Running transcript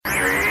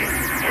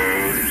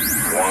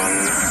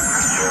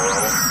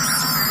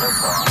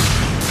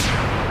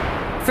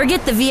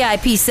Forget the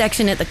VIP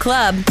section at the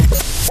club.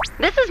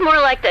 This is more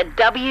like the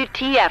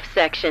WTF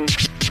section.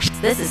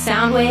 This is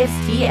Soundwaves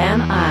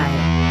TMI.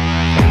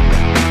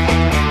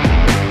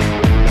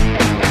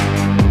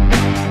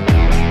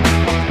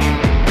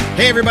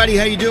 Hey everybody,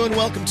 how you doing?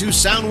 Welcome to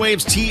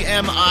Soundwaves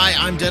TMI.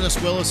 I'm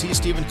Dennis Willis, he's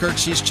Stephen Kirk,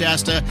 she's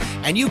Chasta,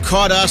 and you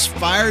caught us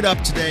fired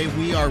up today.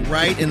 We are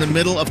right in the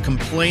middle of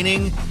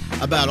complaining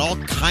about all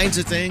kinds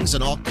of things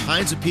and all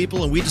kinds of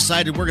people, and we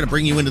decided we're going to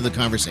bring you into the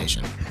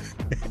conversation.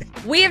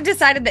 We have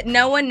decided that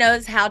no one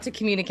knows how to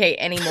communicate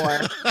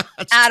anymore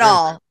at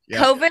all.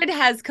 Yeah. COVID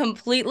has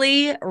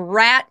completely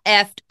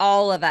rat-effed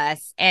all of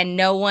us, and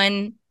no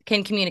one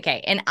can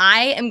communicate. And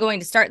I am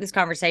going to start this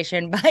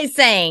conversation by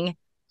saying,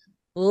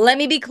 let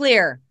me be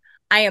clear,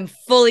 I am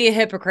fully a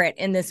hypocrite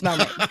in this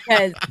moment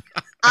because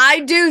I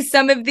do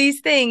some of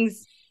these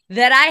things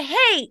that I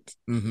hate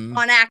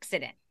on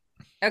accident.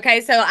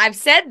 Okay, so I've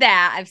said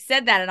that,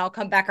 and I'll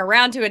come back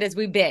around to it as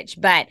we bitch.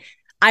 But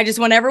I just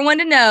want everyone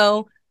to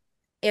know,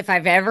 if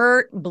I've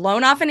ever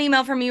blown off an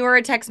email from you or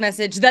a text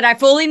message, that I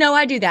fully know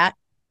I do that.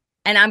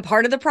 And I'm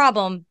part of the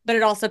problem, but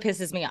it also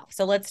pisses me off.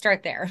 So let's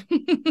start there.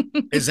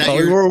 Is that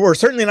we're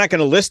certainly not going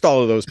to list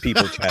all of those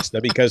people,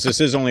 Chesta, because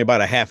this is only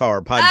about a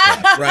half-hour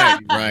podcast.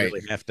 Right.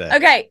 Really have to...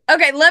 Okay.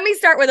 Let me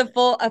start with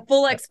a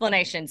full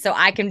explanation so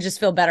I can just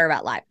feel better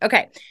about life.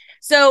 Okay.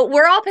 So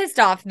we're all pissed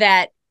off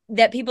that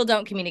people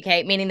don't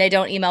communicate, meaning they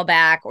don't email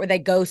back or they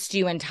ghost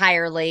you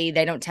entirely.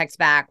 They don't text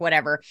back,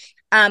 whatever.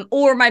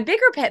 Or my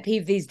bigger pet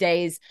peeve these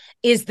days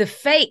is the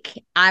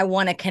fake I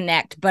want to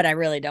connect, but I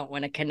really don't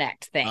want to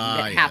connect thing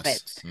that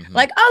happens. Mm-hmm.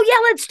 Like, oh,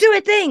 yeah, let's do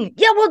a thing.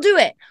 Yeah, we'll do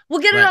it.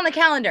 We'll get it on the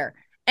calendar.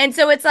 And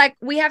so it's like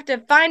we have to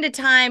find a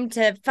time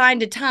to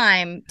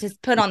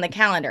put on the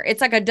calendar.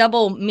 It's like a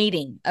double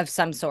meeting of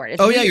some sort.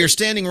 It's weird. You're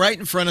standing right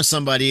in front of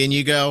somebody and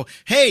you go,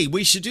 hey,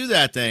 we should do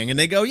that thing. And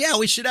they go, yeah,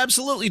 we should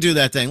absolutely do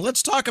that thing.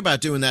 Let's talk about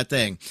doing that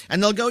thing.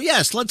 And they'll go,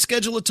 yes, let's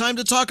schedule a time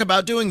to talk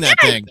about doing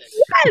that thing.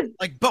 Yes.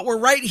 Like, but we're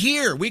right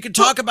here. We could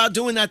talk about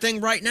doing that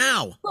thing right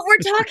now. But we're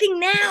talking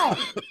now.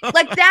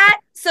 Like that.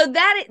 So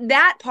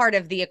that part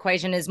of the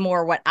equation is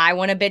more what I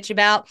want to bitch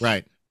about.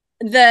 Right.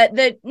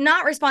 The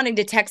not responding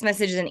to text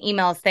messages and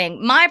emails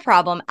thing, my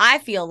problem, I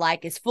feel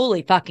like, is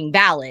fully fucking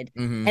valid.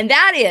 Mm-hmm. And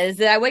that is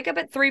that I wake up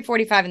at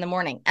 3:45 in the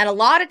morning. And a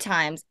lot of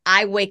times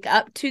I wake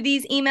up to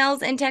these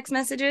emails and text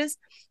messages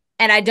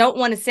and I don't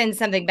want to send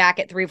something back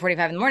at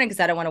 3:45 in the morning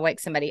because I don't want to wake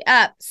somebody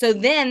up. So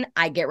then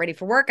I get ready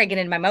for work. I get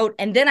into my mode.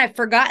 And then I've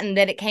forgotten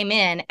that it came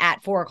in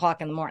at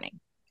 4:00 in the morning.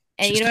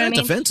 And she's you know what I mean?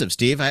 Defensive,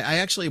 Steve. I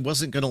actually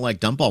wasn't going to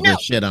dump all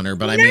this shit on her,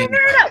 but No.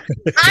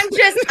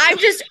 I'm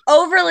just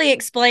overly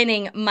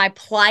explaining my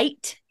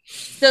plight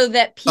so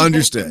that people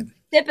can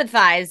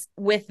sympathize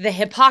with the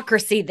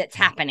hypocrisy that's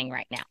happening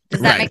right now.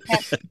 Does that make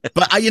sense?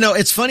 But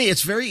it's funny.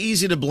 It's very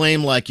easy to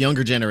blame like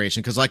younger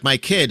generation because like my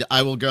kid,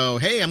 I will go,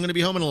 hey, I'm going to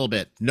be home in a little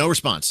bit. No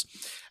response.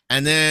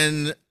 And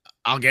then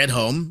I'll get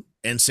home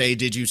and say,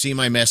 did you see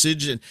my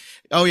message? And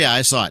oh yeah,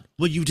 I saw it.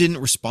 Well, you didn't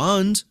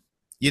respond.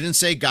 You didn't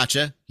say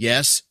gotcha,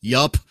 yes,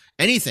 yup,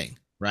 anything,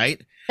 right?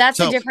 That's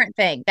a different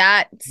thing.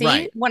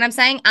 What I'm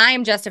saying? I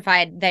am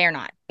justified. They are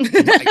not.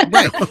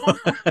 Right.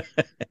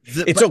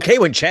 It's okay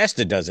when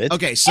Chasta does it.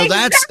 Okay, so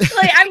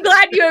exactly. I'm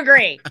glad you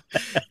agree.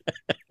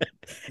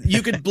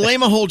 You could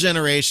blame a whole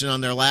generation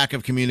on their lack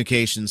of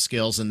communication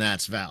skills, and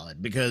that's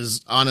valid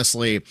because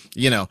honestly,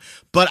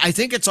 but I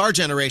think it's our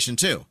generation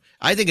too.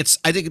 I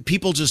think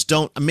people just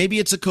don't, maybe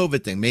it's a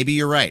COVID thing. Maybe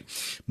you're right,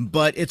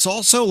 but it's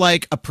also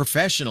like a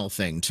professional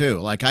thing too.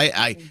 Like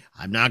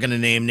I'm not going to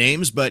name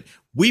names, but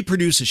we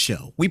produce a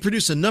show. We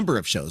produce a number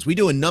of shows. We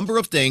do a number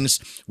of things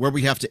where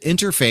we have to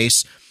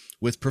interface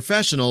with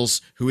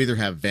professionals who either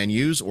have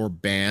venues or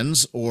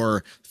bands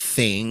or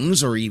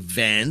things or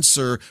events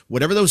or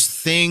whatever those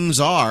things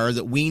are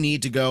that we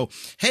need to go,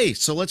 hey,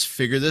 so let's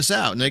figure this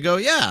out. And they go,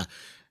 yeah.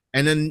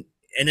 And then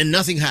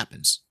nothing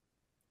happens,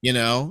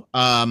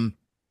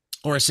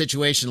 or a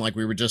situation like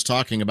we were just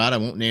talking about. I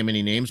won't name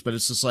any names, but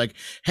it's just like,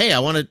 hey,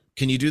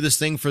 can you do this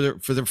thing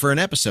for an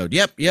episode?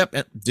 Yep.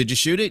 Did you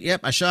shoot it?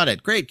 Yep, I shot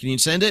it. Great. Can you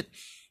send it?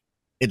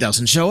 It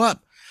doesn't show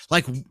up.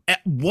 Like,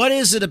 what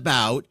is it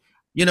about,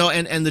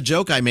 and the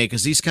joke I make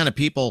is these kind of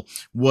people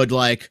would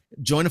like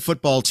join a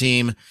football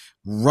team,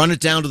 run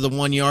it down to the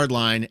 1 yard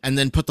line and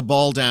then put the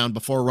ball down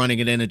before running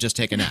it in and just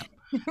take a nap.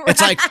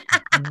 It's like,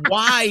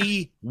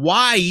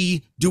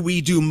 why do we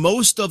do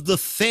most of the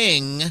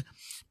thing,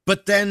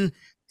 but then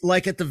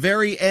like at the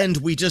very end,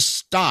 we just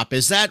stop?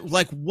 Is that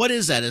like, what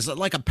is that? Is it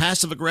like a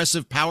passive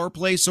aggressive power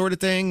play sort of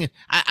thing?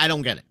 I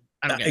don't get it.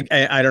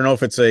 I don't know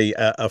if it's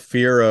a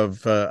fear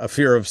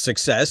of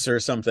success or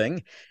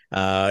something.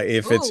 Now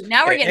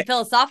we're getting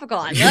philosophical.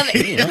 I love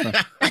it.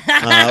 But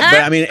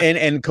I mean,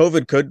 and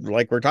COVID could,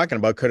 like we're talking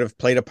about, could have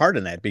played a part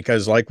in that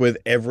because like with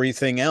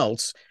everything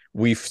else,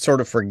 we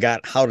sort of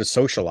forgot how to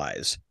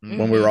socialize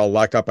when we were all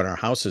locked up in our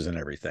houses and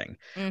everything,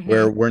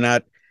 where we're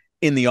not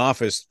in the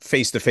office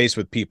face to face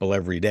with people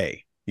every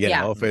day. You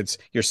know, if it's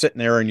you're sitting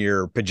there in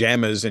your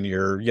pajamas and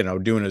you're,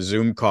 doing a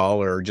Zoom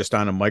call or just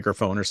on a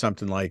microphone or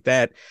something like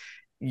that,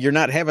 you're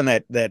not having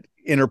that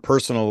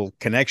interpersonal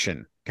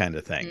connection kind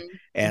of thing. Mm-hmm.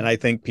 And I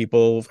think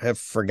people have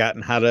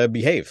forgotten how to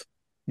behave.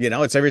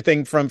 It's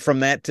everything from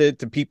that to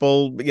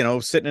people,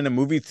 sitting in a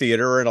movie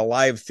theater or in a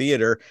live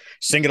theater,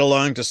 singing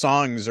along to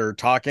songs or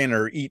talking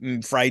or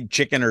eating fried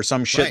chicken or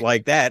some shit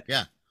like that.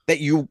 Yeah. That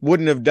you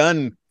wouldn't have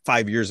done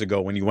 5 years ago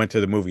when you went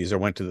to the movies or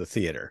went to the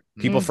theater.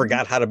 People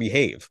forgot how to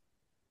behave.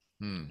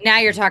 Now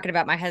you're talking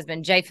about my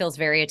husband. Jay feels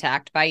very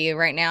attacked by you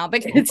right now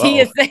because he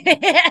is.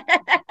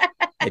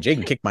 Hey, Jay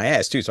can kick my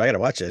ass too, so I got to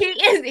watch it.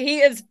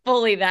 He is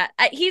fully that.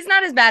 He's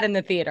not as bad in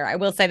the theater, I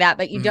will say that,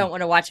 but you don't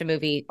want to watch a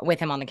movie with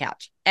him on the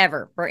couch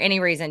ever for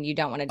any reason. You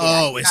don't want to do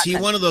that. Oh, is he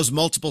one of those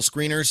multiple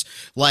screeners?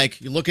 Like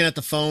you're looking at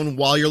the phone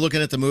while you're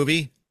looking at the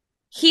movie?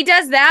 He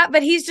does that,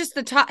 but he's just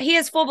the top. He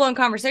has full blown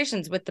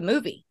conversations with the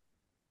movie.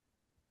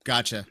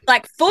 Gotcha.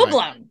 Like full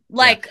blown,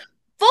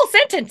 full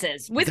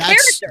sentences with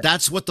characters.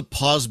 That's what the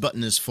pause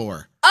button is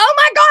for. Oh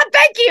my God.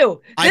 Thank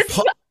you.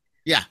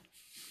 Yeah.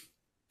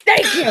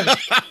 Thank you.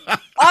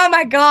 Oh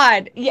my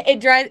God. Yeah, it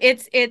drives.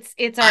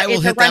 It's our. I will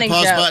it's hit a running that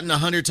pause joke. button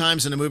 100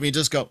 times in a movie and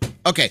just go,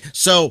 okay,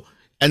 so,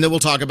 and then we'll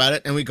talk about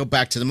it and we go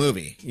back to the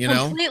movie,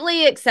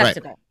 Completely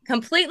acceptable. Right.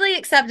 Completely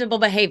acceptable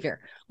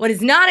behavior. What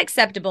is not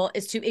acceptable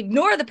is to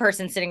ignore the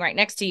person sitting right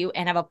next to you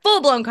and have a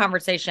full blown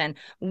conversation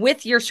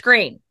with your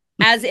screen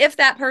as if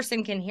that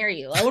person can hear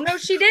you. Oh no,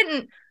 she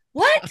didn't.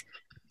 What?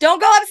 Don't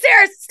go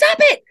upstairs. Stop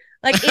it.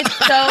 Like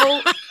it's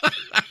so.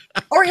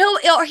 Or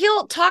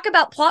he'll talk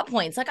about plot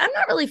points. Like, I'm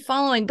not really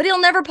following, but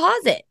he'll never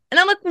pause it. And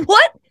I'm like,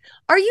 what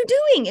are you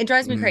doing? It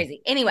drives me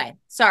crazy. Anyway,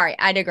 sorry,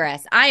 I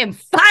digress. I am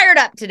fired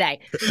up today.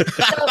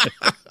 So,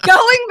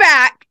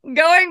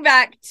 going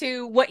back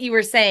to what you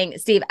were saying,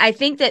 Steve, I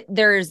think that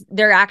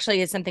there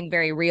actually is something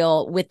very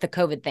real with the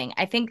COVID thing.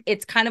 I think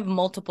it's kind of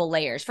multiple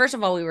layers. First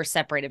of all, we were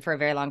separated for a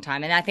very long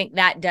time. And I think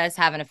that does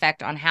have an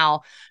effect on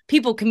how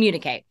people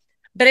communicate.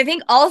 But I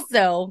think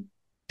also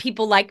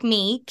people like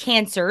me,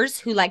 cancers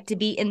who like to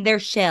be in their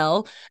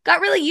shell, got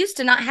really used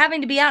to not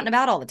having to be out and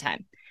about all the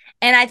time.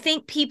 And I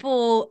think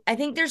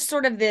there's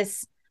sort of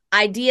this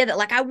idea that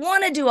like, I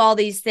want to do all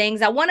these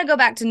things. I want to go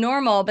back to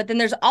normal. But then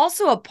there's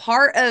also a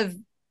part of,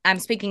 I'm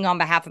speaking on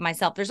behalf of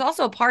myself. There's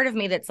also a part of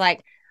me that's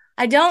like,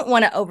 I don't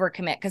want to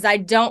overcommit because I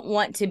don't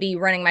want to be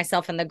running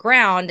myself in the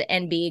ground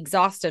and be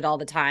exhausted all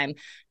the time.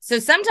 So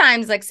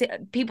sometimes like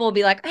people will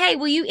be like, hey,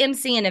 will you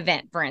MC an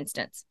event, for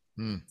instance,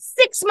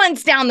 6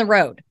 months down the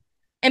road?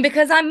 And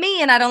because I'm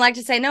me and I don't like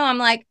to say no, I'm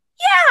like,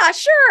 yeah,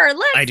 sure.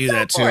 I do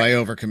that too. I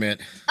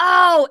overcommit.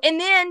 Oh, and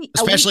then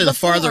especially the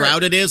farther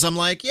out it is, I'm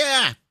like,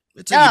 yeah,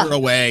 it's a year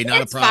away,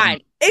 not a problem.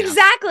 Fine.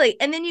 Exactly.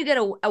 And then you get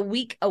a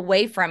week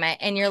away from it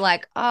and you're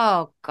like,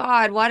 oh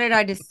God, why did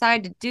I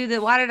decide to do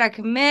that? Why did I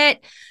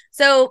commit?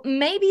 So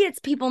maybe it's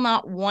people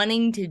not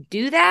wanting to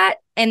do that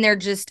and they're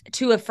just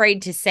too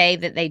afraid to say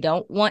that they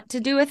don't want to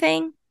do a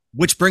thing.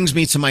 Which brings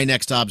me to my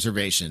next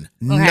observation.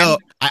 Okay. No,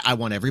 I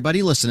want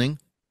everybody listening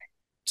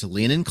to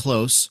lean in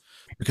close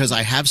because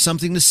I have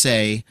something to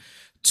say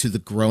to the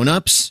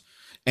grown-ups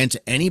and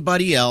to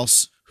anybody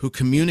else who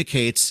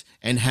communicates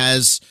and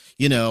has,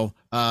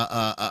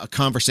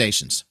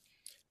 conversations.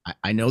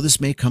 I know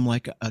this may come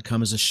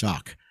as a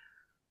shock,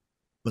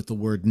 but the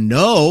word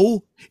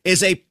no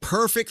is a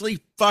perfectly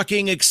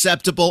fucking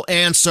acceptable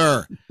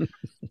answer. And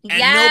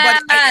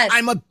yes.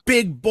 I'm a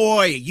big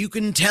boy. You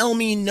can tell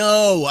me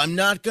no. I'm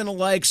not going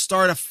to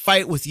start a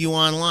fight with you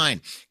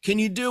online. Can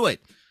you do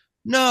it?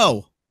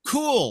 No.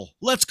 Cool.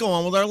 Let's go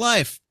on with our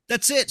life.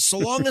 That's it. So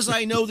long as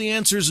I know the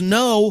answer is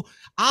no,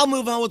 I'll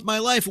move on with my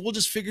life and we'll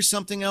just figure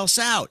something else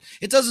out.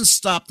 It doesn't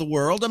stop the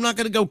world. I'm not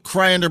going to go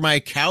cry under my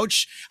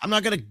couch. I'm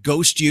not going to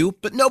ghost you,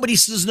 but nobody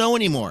says no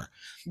anymore.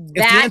 If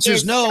the answer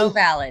is no, so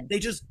valid. They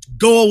just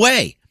go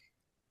away.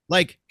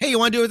 Like, hey, you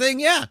want to do a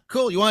thing? Yeah,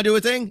 cool. You want to do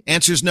a thing?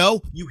 Answer's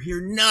no. You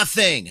hear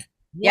nothing.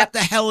 Yep. What the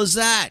hell is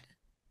that?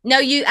 No,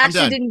 you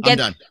actually didn't get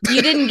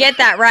you didn't get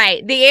that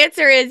right. The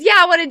answer is, yeah,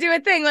 I want to do a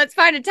thing. Let's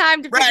find a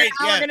time to figure out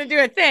how we're going to do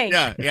a thing.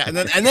 Yeah. And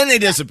then they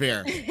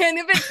disappear. And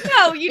if it's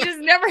no, you just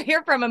never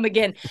hear from them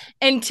again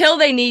until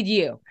they need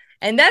you.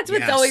 And that's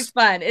what's always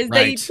fun is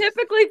they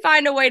typically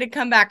find a way to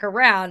come back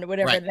around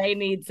whenever they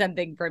need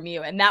something from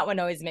you. And that one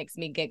always makes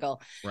me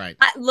giggle. Right.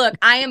 Look,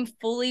 I am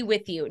fully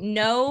with you.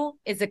 No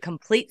is a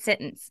complete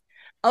sentence.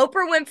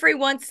 Oprah Winfrey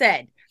once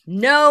said,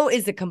 no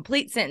is a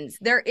complete sentence.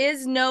 There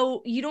is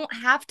no, you don't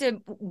have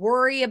to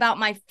worry about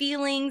my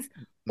feelings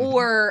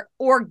or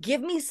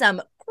give me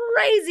some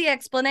crazy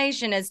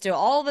explanation as to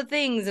all the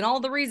things and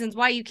all the reasons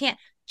why you can't.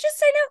 Just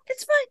say no.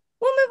 It's fine.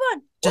 We'll move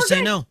on. Just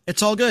say no.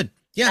 It's all good.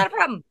 Yeah. Not a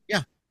problem.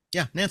 Yeah.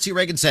 Yeah. Nancy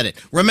Reagan said it.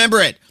 Remember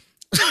it.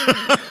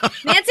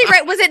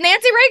 Was it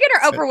Nancy Reagan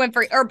or Oprah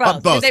Winfrey or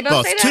both? Both. Did they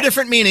both say that? Two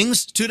different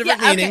meanings.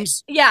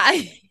 meanings.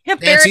 Yeah.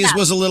 Nancy's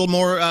was a little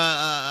more,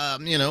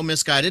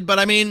 misguided, but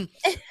I mean.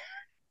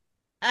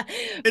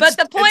 But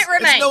the point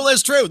remains. It's no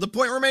less true. The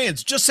point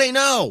remains. Just say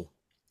no.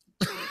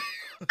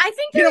 I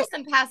think there is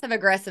some passive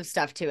aggressive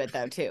stuff to it,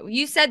 though, too.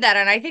 You said that,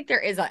 and I think there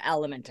is an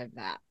element of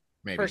that.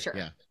 Maybe, for sure.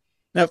 Yeah.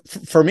 Now,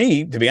 for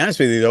me, to be honest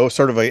with you, though,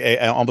 sort of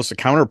almost a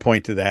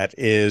counterpoint to that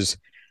is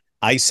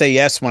I say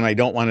yes when I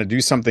don't want to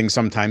do something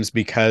sometimes,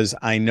 because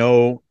I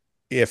know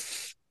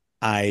if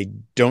I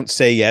don't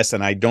say yes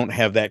and I don't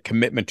have that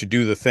commitment to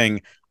do the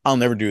thing, I'll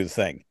never do the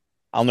thing.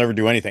 I'll never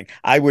do anything.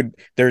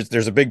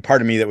 There's a big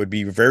part of me that would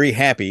be very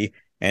happy.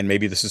 And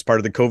maybe this is part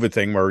of the COVID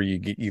thing where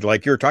you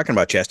like you're talking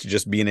about, Chester,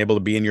 just being able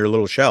to be in your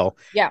little shell.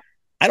 Yeah.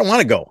 I don't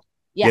want to go.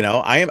 Yeah. You know,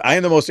 I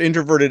am the most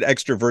introverted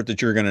extrovert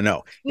that you're going to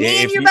know.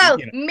 Me and you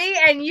both. Me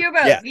and you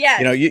both. Yeah. Yes.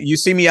 You know, you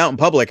see me out in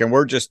public and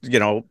we're just,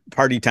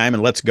 party time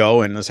and let's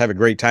go and let's have a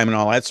great time and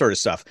all that sort of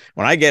stuff.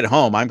 When I get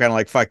home, I'm kind of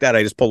like, fuck that.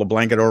 I just pull a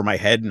blanket over my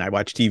head and I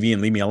watch TV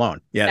and leave me alone.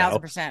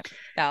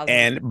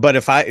 1,000%. But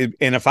if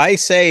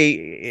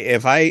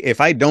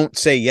I don't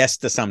say yes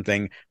to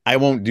something, I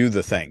won't do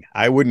the thing.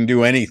 I wouldn't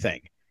do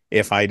anything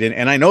if I didn't.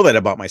 And I know that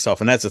about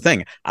myself. And that's the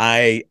thing.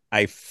 I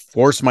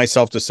force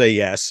myself to say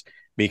yes,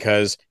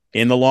 because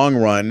in the long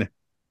run,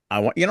 I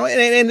want,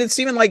 and it's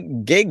even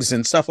like gigs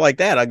and stuff like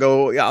that.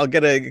 I'll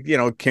get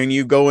can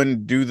you go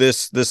and do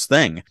this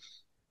thing?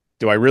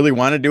 Do I really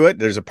want to do it?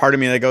 There's a part of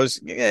me that goes,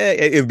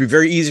 it would be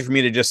very easy for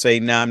me to just say,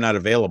 no, I'm not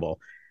available.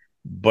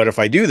 But if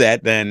I do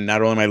that, then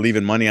not only am I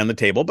leaving money on the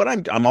table, but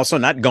I'm also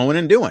not going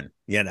and doing,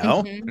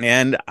 Mm-hmm.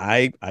 and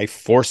I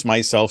force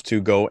myself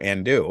to go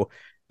and do,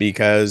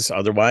 because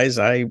otherwise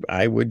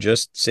I would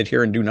just sit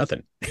here and do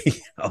nothing.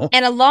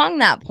 And along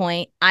that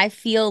point, I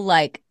feel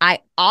like I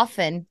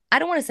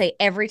don't want to say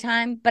every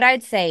time, but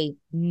I'd say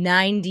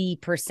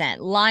 90%,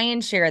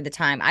 lion's share of the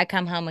time, I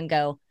come home and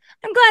go,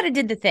 I'm glad I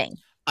did the thing.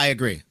 I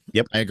agree.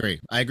 Yep. I agree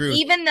with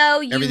even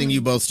though everything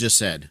you both just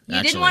said.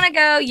 You didn't want to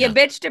go. You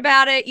bitched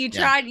about it. You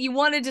Yeah. tried. You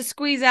wanted to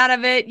squeeze out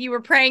of it. You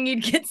were praying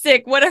you'd get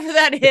sick, whatever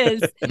that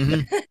is.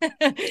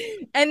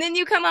 Mhm. And then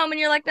you come home and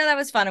you're like, no, that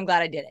was fun. I'm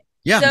glad I did it.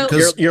 Yeah, So-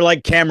 because You're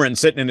like Cameron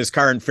sitting in his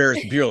car in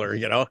Ferris Bueller,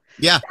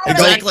 yeah,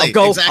 Totally. exactly.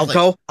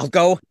 I'll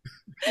go.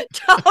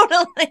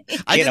 Totally.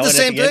 I did the and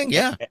same thing.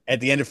 Yeah, At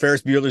the end of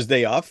Ferris Bueller's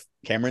Day Off,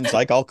 Cameron's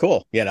like, "All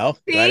cool," glad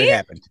See? it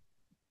happened.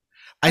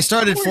 I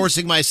started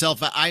forcing myself.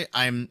 I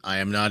am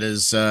not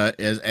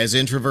as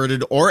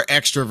introverted or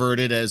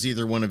extroverted as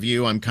either one of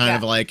you. I'm kind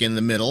of like in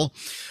the middle.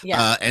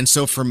 Yeah. And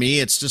so for me,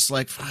 it's just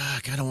like,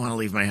 fuck, I don't want to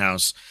leave my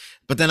house,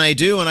 but then I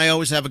do, and I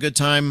always have a good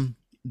time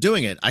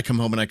doing it. I come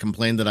home and I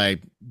complain that I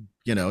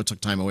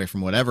took time away from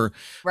whatever.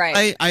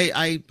 Right.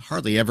 I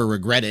hardly ever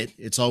regret it.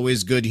 It's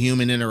always good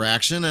human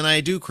interaction, and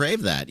I do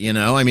crave that.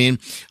 I mean,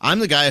 I'm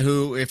the guy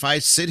who, if I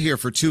sit here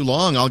for too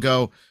long, I'll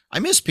go, I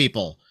miss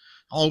people.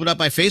 I'll open up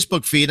my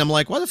Facebook feed. I'm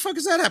like, why the fuck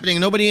is that happening?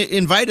 Nobody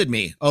invited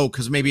me. Oh,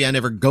 because maybe I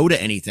never go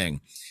to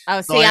anything.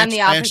 Oh, So see, I'm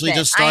the opposite. I actually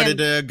just started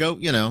to go,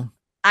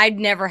 I'd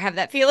never have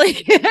that feeling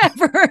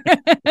ever.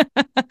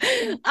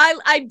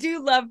 I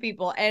do love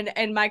people,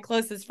 and my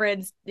closest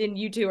friends, and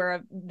you two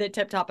are the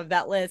tip top of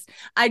that list.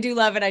 I do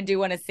love and I do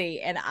want to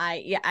see, and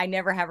I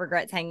never have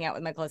regrets hanging out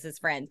with my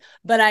closest friends,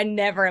 but I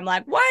never am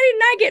like, why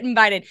didn't I get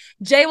invited?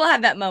 Jay will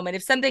have that moment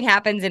if something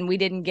happens and we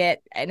didn't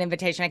get an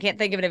invitation. I can't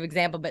think of an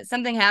example, but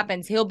something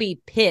happens, he'll be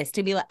pissed.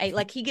 He'll be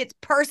like he gets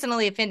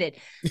personally offended,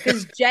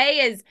 because Jay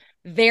is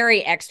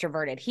very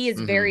extroverted. He is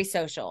very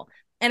social.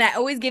 And I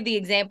always give the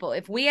example,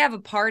 if we have a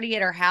party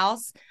at our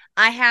house,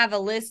 I have a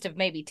list of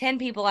maybe 10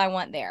 people I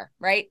want there,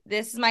 right?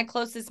 This is my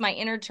closest, my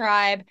inner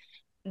tribe.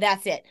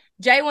 That's it.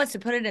 Jay wants to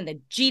put it in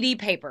the GD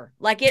paper.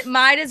 Like, it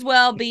might as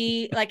well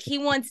be like, he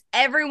wants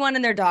everyone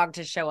and their dog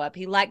to show up.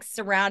 He likes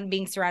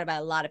being surrounded by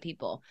a lot of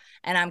people.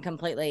 And I'm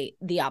completely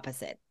the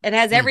opposite. It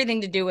has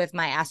everything to do with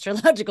my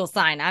astrological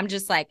sign. I'm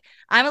just like,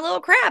 I'm a little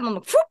crab. I'm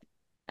like, whoop,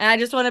 and I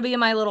just want to be in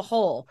my little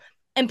hole.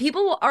 And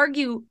people will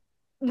argue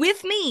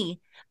with me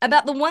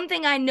about the one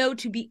thing I know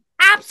to be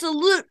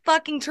absolute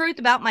fucking truth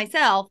about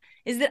myself,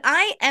 is that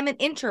I am an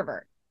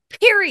introvert,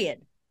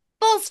 period,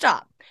 full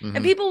stop.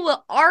 And people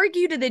will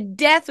argue to the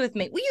death with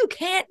me. Well, you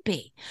can't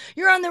be.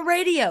 You're on the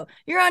radio.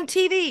 You're on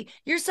TV.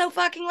 You're so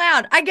fucking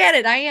loud. I get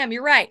it. I am.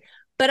 You're right.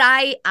 But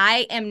I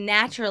am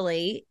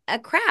naturally a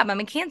crab. I'm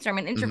a Cancer. I'm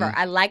an introvert.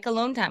 I like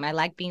alone time. I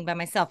like being by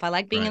myself. I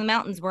like being in the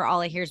mountains where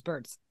all I hear is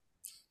birds.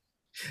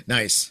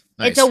 Nice.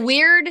 It's a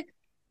weird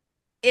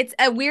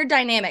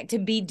dynamic to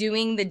be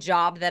doing the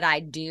job that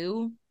I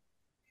do.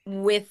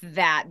 With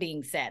that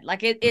being said,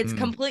 like it's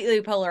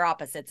completely polar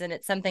opposites, and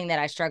it's something that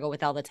I struggle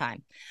with all the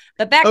time.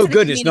 But back to the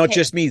good, it's not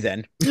just me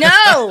then.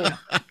 No,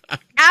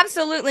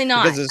 absolutely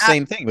not. Because it's the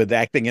same thing with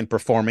acting and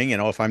performing.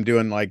 If I'm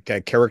doing like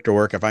character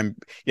work, if I'm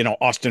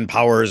Austin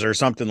Powers or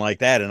something like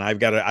that, and I've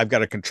got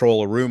to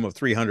control a room of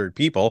 300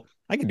 people,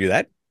 I can do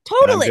that.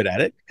 Totally, and I'm good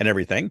at it and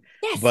everything.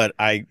 Yes. But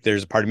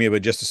there's a part of me that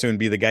would just as soon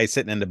be the guy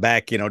sitting in the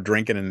back,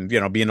 drinking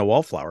and being a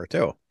wallflower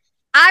too.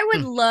 I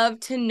would love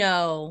to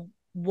know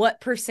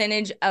what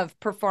percentage of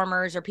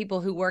performers or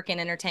people who work in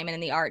entertainment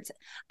and the arts.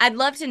 I'd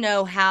love to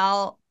know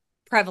how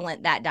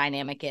prevalent that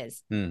dynamic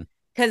is.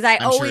 Because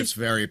I'm sure it's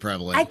very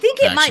prevalent. I think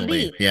it might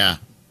be. Yeah.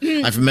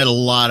 I've met a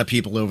lot of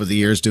people over the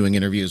years doing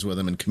interviews with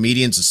them, and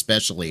comedians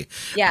especially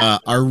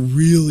are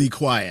really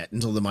quiet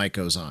until the mic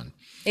goes on.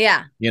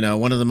 Yeah.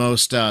 One of the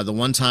most, the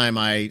one time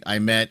I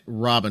met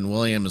Robin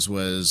Williams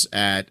was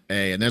and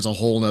there's a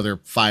whole other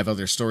 5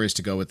 other stories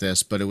to go with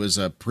this, but it was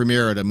a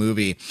premiere at a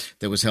movie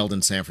that was held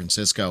in San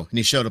Francisco, and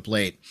he showed up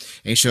late.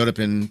 And he showed up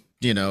in,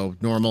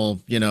 normal,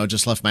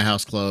 just left my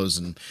house clothes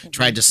and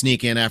tried to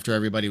sneak in after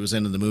everybody was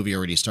into the movie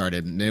already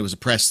started. And it was a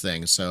press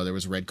thing, so there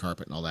was a red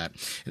carpet and all that.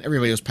 And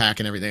everybody was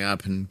packing everything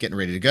up and getting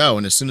ready to go.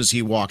 And as soon as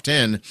he walked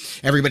in,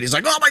 everybody's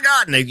like, "Oh my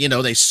God!"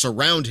 And they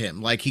surround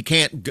him like he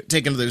can't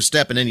take another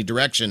step in any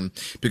direction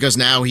because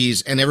now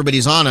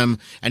everybody's on him,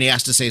 and he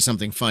has to say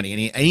something funny.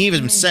 And he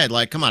even said,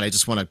 like, "Come on, I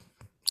just want to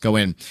go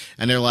in."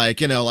 And they're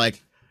like, and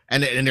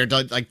they're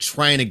like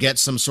trying to get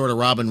some sort of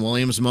Robin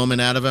Williams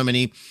moment out of him, and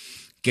he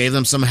gave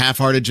them some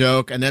half-hearted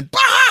joke, and then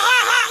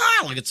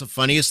like it's the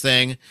funniest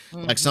thing,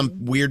 like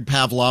some weird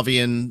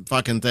Pavlovian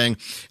fucking thing.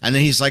 And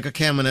then he's like,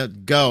 "Okay, I'm gonna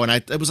go." And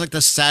it was like the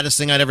saddest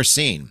thing I'd ever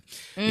seen.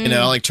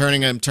 Like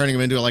turning him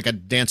into like a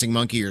dancing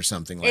monkey or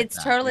something like that.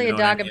 It's totally a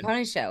dog and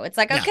pony show. It's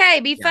like,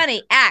 okay, be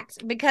funny,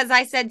 act because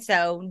I said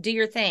so, do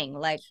your thing,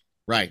 like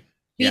right.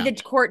 Be the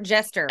court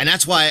jester. And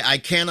that's why I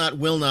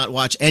will not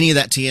watch any of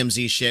that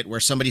TMZ shit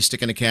where somebody's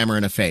sticking a camera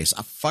in a face.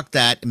 Fuck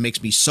that. It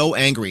makes me so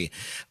angry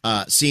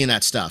seeing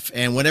that stuff.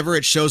 And whenever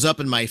it shows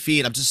up in my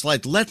feed, I'm just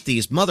like, let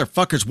these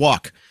motherfuckers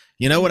walk.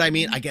 You know what I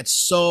mean? I get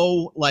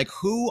so like,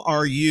 who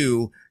are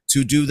you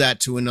to do that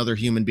to another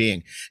human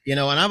being? And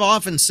I've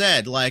often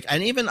said, like,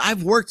 and even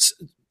I've worked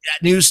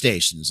at news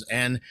stations,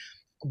 and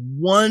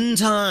one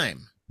time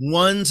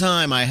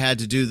I had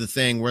to do the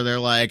thing where they're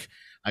like,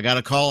 I got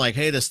a call like,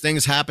 "Hey, this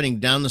thing's happening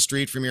down the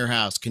street from your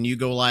house. Can you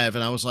go live?"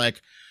 And I was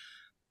like,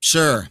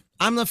 "Sure."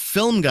 I'm the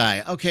film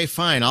guy. Okay,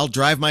 fine. I'll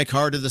drive my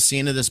car to the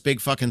scene of this big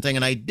fucking thing.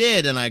 And I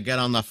did. And I get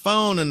on the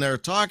phone and they're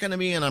talking to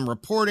me and I'm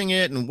reporting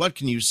it. And what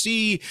can you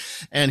see?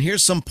 And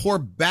here's some poor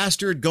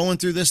bastard going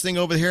through this thing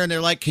over here. And they're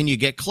like, "Can you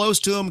get close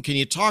to him? Can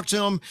you talk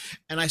to him?"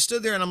 And I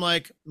stood there and I'm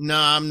like,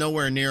 "Nah, I'm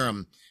nowhere near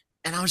him."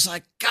 And I was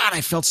like, God,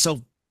 I felt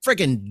so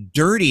freaking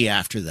dirty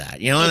after that.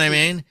 You know what I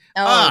mean?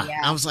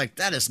 Yeah. I was like,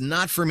 that is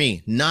not for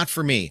me. Not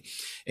for me.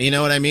 You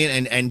know what I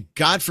mean? And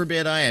God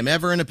forbid I am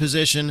ever in a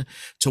position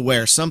to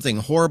where something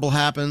horrible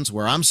happens,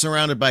 where I'm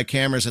surrounded by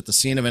cameras at the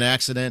scene of an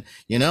accident.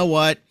 You know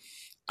what?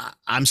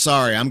 I'm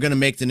sorry. I'm going to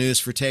make the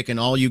news for taking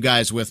all you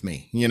guys with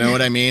me. You know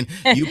what I mean?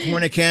 You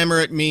point a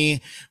camera at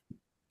me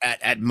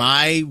at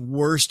my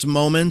worst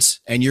moments,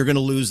 and you're going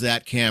to lose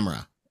that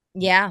camera.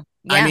 Yeah.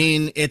 Yeah. I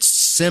mean, it's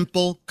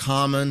simple,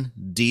 common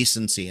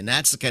decency. And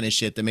that's the kind of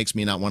shit that makes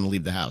me not want to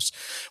leave the house.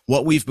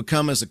 What we've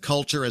become as a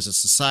culture, as a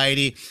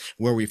society,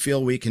 where we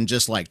feel we can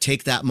just like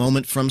take that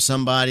moment from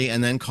somebody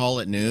and then call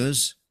it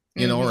news,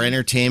 or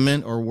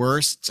entertainment or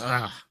worse.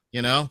 That's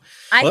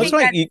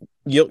why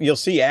you'll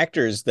see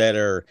actors that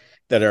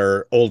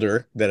are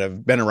older, that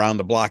have been around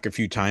the block a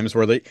few times,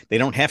 where they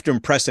don't have to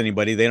impress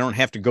anybody. They don't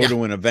have to go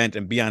to an event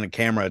and be on a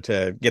camera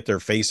to get their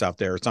face out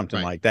there or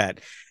something like that.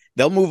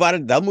 They'll move out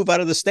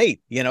of the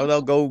state.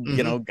 They'll go,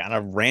 on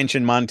a ranch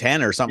in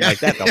Montana or something like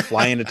that. They'll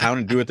fly into town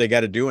and do what they got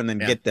to do and then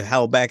get the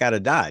hell back out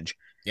of Dodge.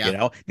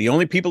 Yeah. The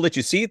only people that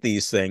you see at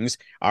these things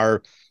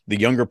are the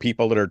younger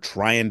people that are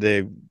trying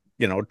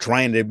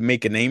to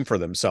make a name for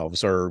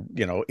themselves, or,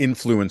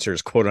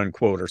 influencers, quote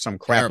unquote, or some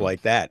crap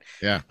like that.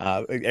 Yeah.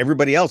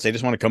 Everybody else, they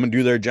just want to come and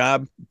do their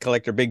job,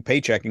 collect their big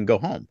paycheck and go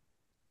home.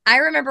 I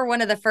remember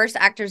one of the first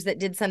actors that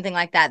did something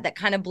like that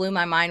kind of blew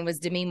my mind was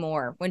Demi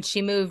Moore, when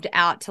she moved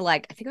out to,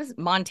 like, I think it was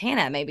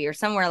Montana maybe, or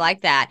somewhere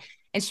like that.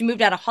 And she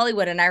moved out of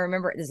Hollywood. And I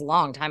remember this a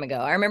long time ago.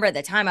 I remember at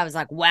the time I was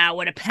like, wow,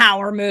 what a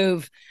power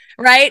move,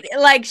 right?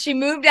 Like, she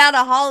moved out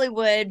of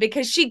Hollywood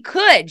because she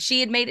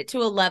had made it to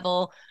a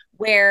level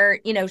where,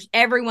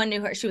 everyone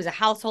knew her. She was a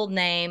household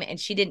name and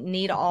she didn't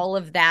need all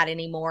of that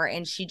anymore.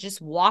 And she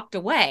just walked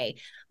away.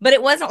 But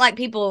it wasn't like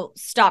people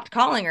stopped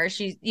calling her.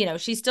 She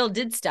still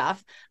did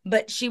stuff,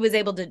 but she was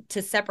able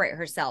to separate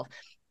herself.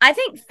 I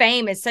think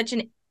fame is such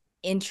an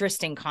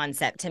interesting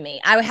concept to me.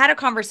 I had a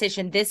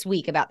conversation this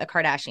week about the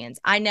Kardashians.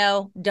 I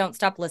know, don't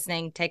stop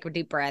listening. Take a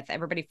deep breath.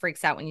 Everybody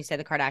freaks out when you say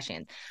the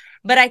Kardashians.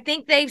 But I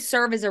think they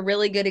serve as a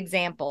really good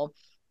example.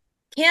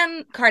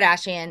 Kim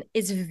Kardashian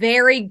is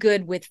very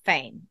good with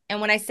fame.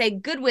 And when I say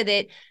good with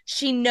it,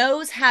 she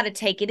knows how to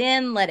take it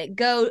in, let it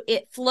go.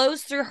 It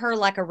flows through her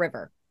like a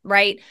river,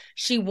 right?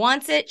 She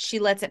wants it. She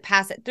lets it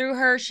pass it through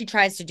her. She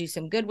tries to do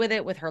some good with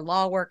it, with her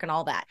law work and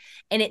all that.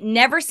 And it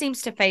never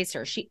seems to faze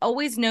her. She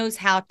always knows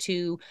how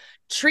to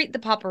treat the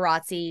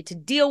paparazzi, to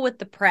deal with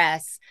the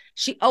press.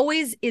 She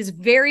always is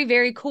very,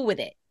 very cool with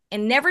it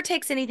and never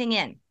takes anything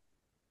in.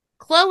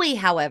 Khloe,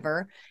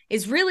 however,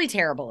 is really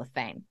terrible with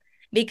fame,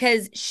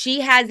 because she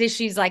has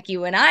issues like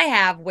you and I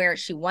have, where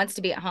she wants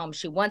to be at home.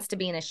 She wants to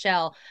be in a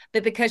shell.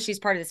 But because she's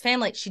part of this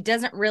family, she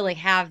doesn't really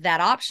have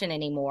that option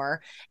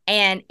anymore.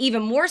 And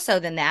even more so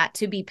than that,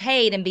 to be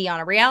paid and be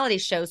on a reality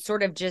show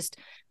sort of just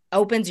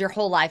opens your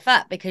whole life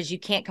up, because you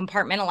can't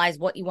compartmentalize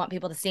what you want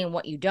people to see and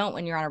what you don't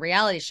when you're on a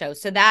reality show.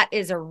 So that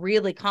is a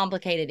really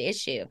complicated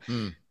issue.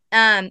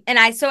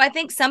 I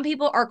think some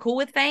people are cool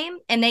with fame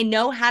and they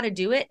know how to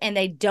do it, and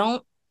they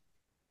don't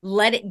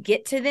let it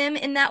get to them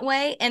in that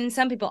way. And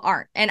some people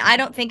aren't. And I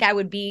don't think I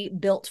would be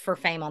built for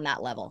fame on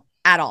that level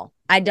at all.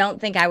 I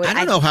don't think I would. I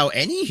don't know how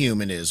any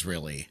human is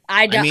really.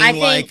 I don't. I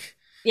mean,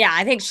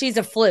 I think she's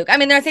a fluke. I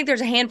mean, I think there's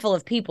a handful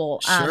of people,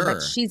 sure.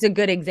 but she's a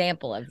good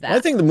example of that. Well,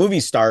 I think the movie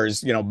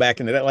stars,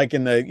 back in the day, like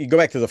you go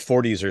back to the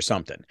 40s or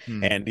something,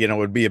 and, it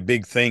would be a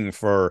big thing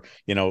for,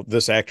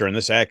 this actor and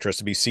this actress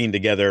to be seen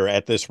together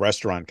at this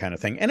restaurant kind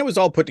of thing. And it was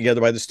all put together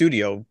by the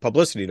studio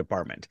publicity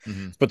department.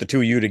 Put the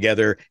two of you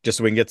together just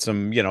so we can get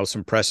some,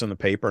 some press in the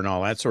paper and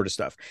all that sort of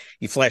stuff.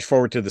 You flash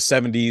forward to the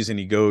 70s and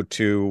you go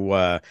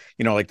to,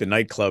 like the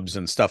nightclubs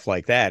and stuff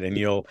like that. And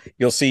you'll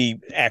see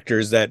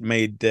actors that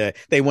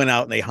they went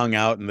out and they hung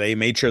out and they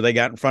made sure they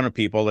got in front of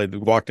people. They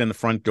walked in the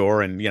front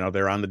door and,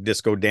 they're on the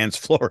disco dance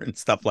floor and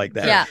stuff like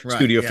that. Yeah.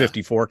 Studio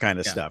 54 kind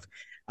of stuff.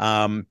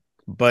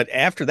 But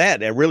after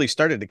that, it really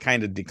started to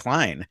kind of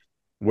decline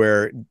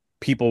where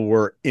people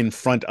were in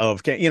front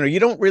of, you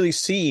don't really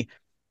see,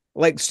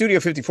 like Studio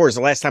 54 is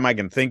the last time I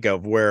can think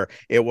of where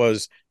it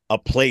was a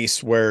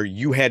place where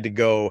you had to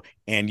go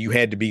and you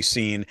had to be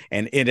seen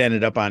and it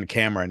ended up on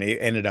camera and it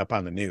ended up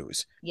on the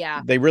news.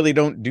 Yeah. They really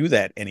don't do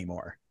that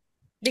anymore.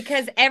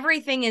 Because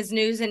everything is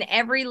news and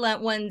every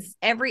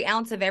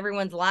ounce of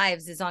everyone's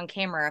lives is on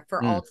camera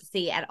for all to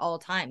see at all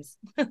times.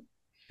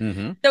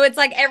 So it's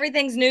like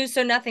everything's news,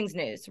 so nothing's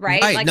news,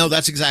 right? Right. Like, No,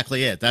 that's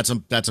exactly it. That's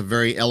a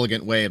very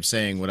elegant way of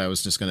saying what I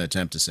was just going to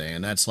attempt to say.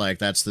 And that's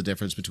the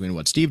difference between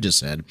what Steve just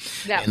said.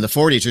 Yeah. In the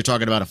 40s, you're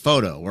talking about a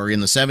photo, or in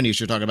the 70s,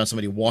 you're talking about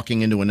somebody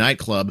walking into a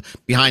nightclub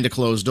behind a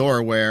closed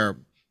door where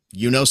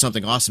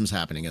something awesome's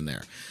happening in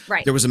there.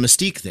 Right. There was a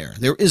mystique there.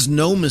 There is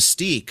no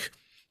mystique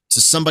to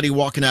somebody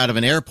walking out of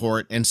an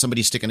airport and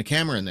somebody sticking a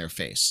camera in their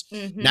face.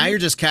 Now you're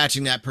just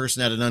catching that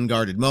person at an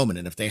unguarded moment.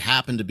 And if they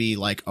happen to be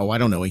like, oh, I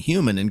don't know, a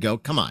human, and go,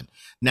 come on,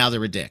 now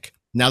they're a dick.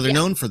 Now they're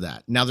known for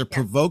that. Now they're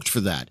provoked for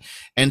that.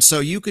 And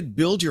so you could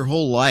build your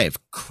whole life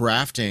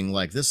crafting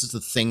like, this is the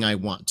thing I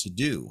want to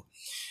do.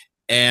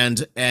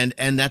 And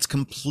that's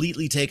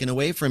completely taken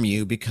away from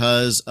you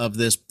because of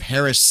this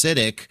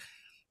parasitic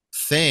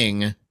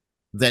thing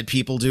that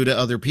people do to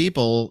other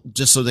people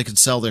just so they can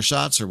sell their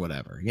shots or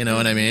whatever. You know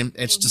what I mean?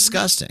 It's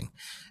disgusting.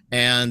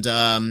 And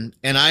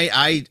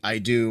I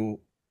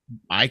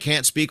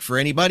can't speak for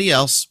anybody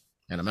else,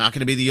 and I'm not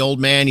going to be the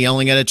old man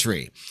yelling at a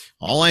tree.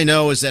 All I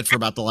know is that for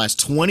about the last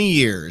 20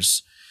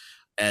 years,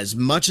 as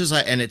much as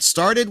and it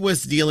started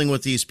with dealing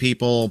with these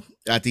people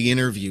at the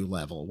interview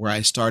level, where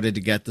I started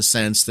to get the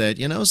sense that,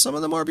 some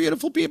of the more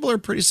beautiful people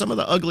are some of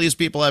the ugliest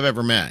people I've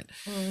ever met,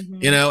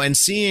 and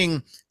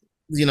seeing,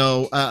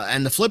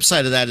 and the flip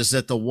side of that is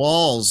that the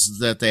walls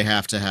that they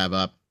have to have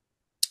up,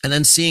 and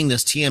then seeing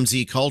this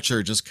TMZ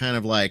culture just kind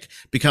of like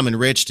become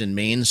enriched and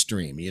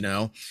mainstream,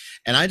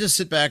 and I just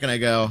sit back and I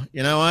go,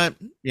 you know what,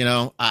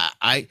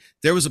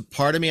 there was a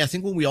part of me, I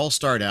think when we all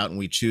start out and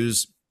we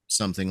choose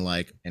something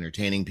like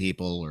entertaining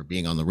people or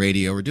being on the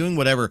radio or doing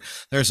whatever,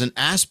 there's an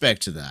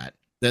aspect to that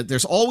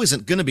there's always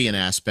going to be an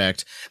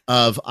aspect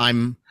of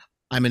I'm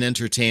an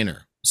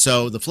entertainer.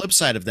 So the flip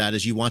side of that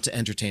is you want to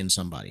entertain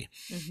somebody.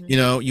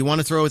 You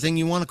want to throw a thing,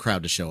 you want a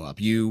crowd to show up.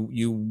 You're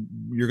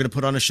going to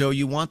put on a show,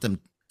 you want them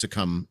to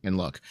come and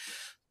look.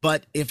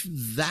 But if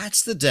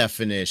that's the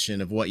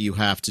definition of what you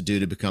have to do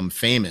to become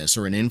famous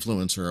or an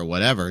influencer or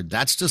whatever,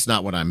 that's just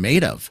not what I'm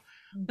made of.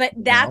 But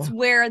that's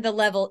where the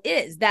level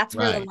is. That's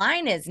where the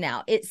line is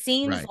now. It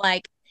seems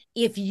like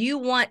if you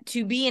want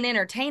to be an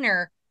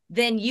entertainer,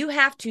 then you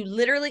have to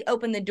literally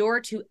open the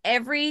door to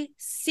every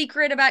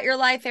secret about your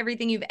life,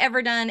 everything you've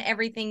ever done,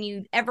 everything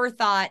you've ever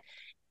thought.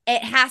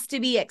 It has to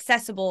be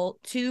accessible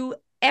to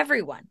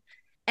everyone.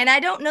 And I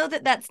don't know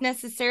that that's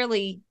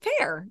necessarily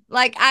fair.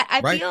 Like,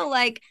 I feel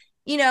like,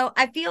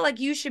 I feel like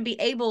you should be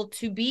able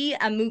to be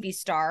a movie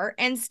star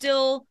and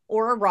still,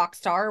 or a rock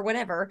star or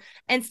whatever,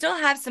 and still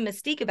have some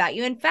mystique about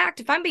you. In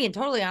fact, if I'm being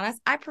totally honest,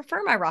 I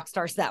prefer my rock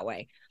stars that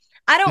way.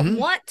 I don't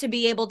want to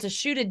be able to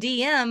shoot a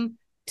DM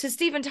to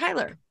Steven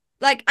Tyler.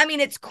 Like, I mean,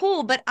 it's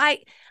cool, but I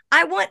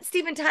want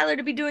Steven Tyler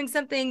to be doing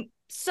something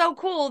so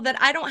cool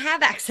that I don't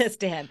have access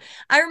to him.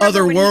 I remember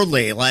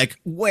otherworldly, like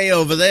way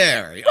over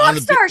there, rock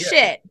star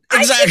shit.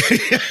 Exactly.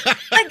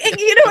 Like,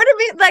 you know what I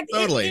mean? Like,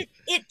 totally.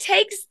 It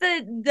takes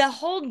the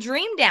whole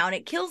dream down.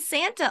 It kills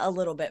Santa a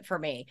little bit for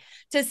me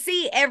to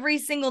see every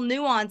single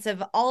nuance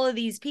of all of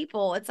these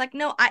people. It's like,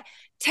 no,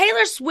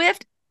 Taylor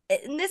Swift.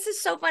 And this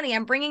is so funny.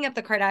 I'm bringing up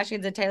the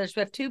Kardashians and Taylor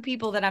Swift, two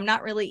people that I'm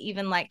not really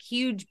even like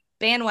huge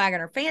bandwagon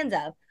or fans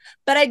of,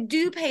 but I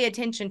do pay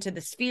attention to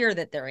the sphere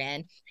that they're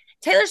in.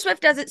 Taylor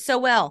Swift does it so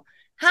well.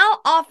 How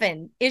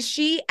often is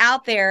she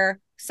out there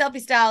selfie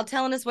style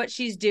telling us what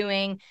she's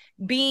doing,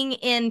 being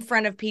in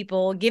front of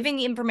people, giving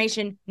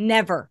information?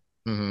 Never.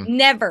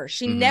 Never.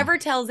 She never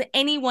tells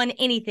anyone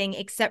anything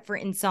except for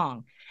in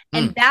song.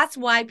 And that's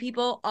why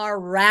people are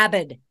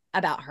rabid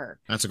about her.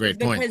 That's a great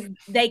point. Because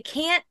they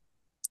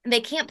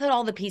can't put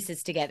all the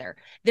pieces together.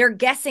 They're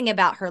guessing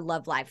about her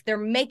love life. They're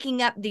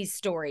making up these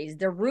stories,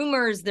 the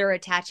rumors they're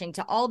attaching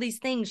to all these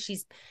things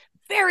she's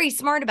very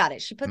smart about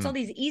it. She puts all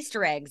these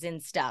Easter eggs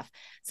and stuff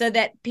so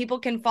that people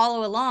can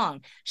follow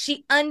along.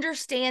 She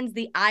understands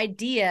the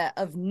idea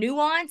of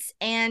nuance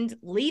and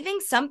leaving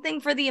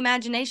something for the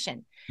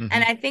imagination.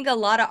 And I think a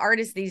lot of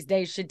artists these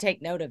days should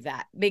take note of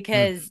that,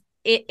 because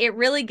it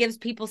really gives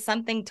people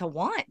something to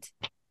want.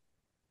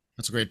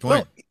 That's a great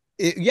point.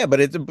 Well, but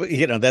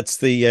that's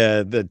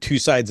the two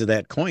sides of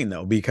that coin,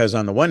 though, because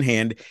on the one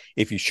hand,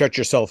 if you shut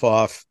yourself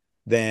off,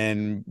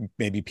 then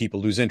maybe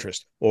people lose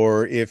interest.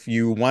 Or if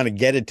you want to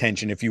get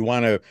attention, if you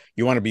want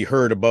to be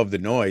heard above the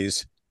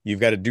noise, you've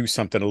got to do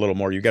something a little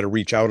more. You've got to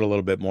reach out a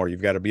little bit more.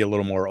 You've got to be a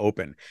little more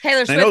open.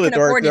 Taylor Swift can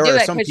afford to do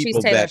it because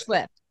she's Taylor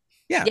Swift.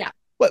 Yeah.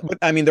 But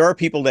I mean, there are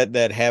people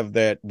that have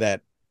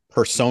that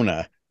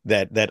persona,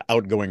 that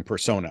outgoing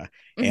persona,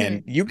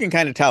 and you can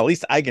kind of tell, at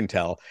least I can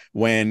tell,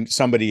 when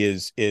somebody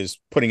is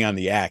putting on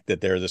the act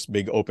that they're this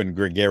big, open,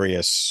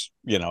 gregarious,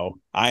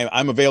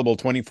 I'm available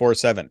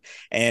 24/7.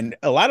 And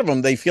a lot of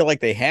them, they feel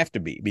like they have to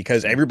be,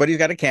 because everybody's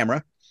got a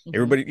camera.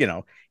 Everybody,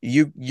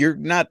 you're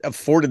not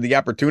afforded the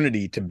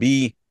opportunity to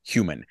be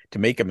human, to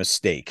make a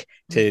mistake,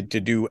 to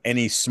do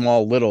any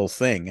small little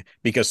thing,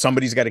 because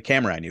somebody's got a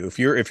camera on you. If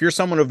you're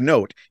someone of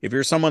note, if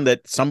you're someone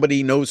that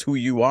somebody knows who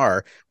you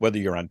are, whether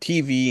you're on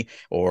TV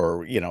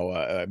or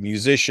a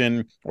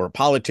musician or a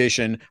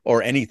politician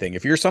or anything,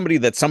 if you're somebody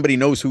that somebody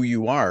knows who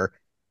you are,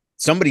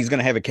 somebody's going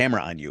to have a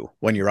camera on you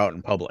when you're out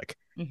in public.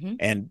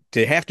 And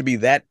to have to be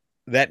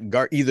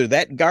either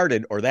that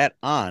guarded or that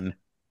on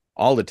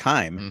all the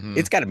time,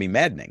 it's got to be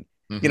maddening.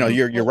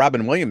 Your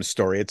Robin Williams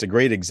story, it's a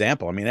great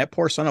example. I mean, that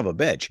poor son of a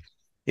bitch,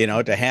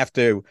 to have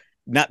to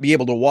not be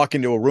able to walk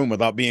into a room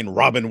without being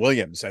Robin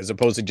Williams, as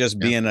opposed to just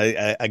being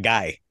a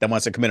guy that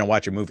wants to come in and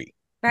watch a movie.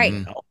 Right.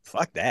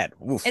 Fuck that.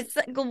 Oof. It's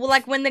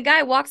like when the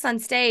guy walks on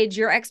stage,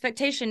 your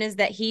expectation is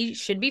that he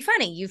should be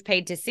funny. You've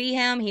paid to see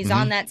him. He's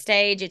on that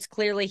stage. It's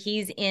clearly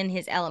he's in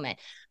his element.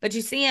 But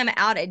you see him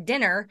out at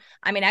dinner.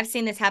 I mean, I've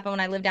seen this happen when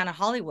I lived down in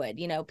Hollywood.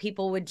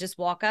 People would just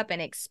walk up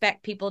and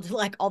expect people to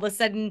like all of a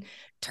sudden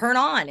turn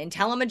on and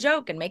tell them a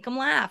joke and make them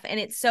laugh. And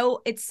it's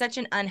such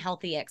an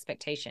unhealthy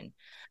expectation.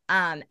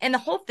 And the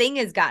whole thing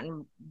has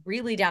gotten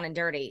really down and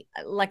dirty.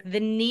 Like,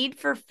 the need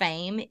for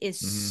fame is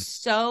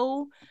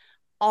so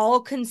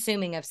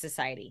all-consuming of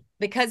society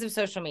because of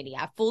social media.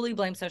 I fully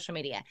blame social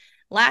media.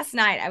 Last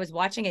night, I was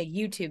watching a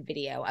YouTube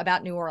video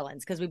about New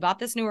Orleans because we bought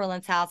this New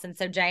Orleans house. And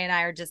so Jay and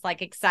I are just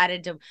like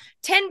excited to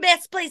 10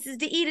 best places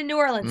to eat in New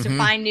Orleans to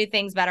find new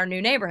things about our new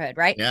neighborhood,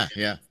 right?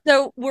 Yeah.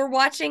 So we're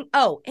watching.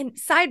 Oh, and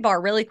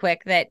sidebar really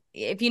quick, that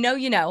if you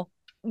know,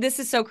 this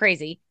is so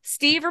crazy.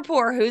 Steve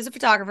Rapport, who's a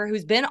photographer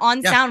who's been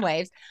on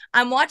Soundwaves,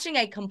 I'm watching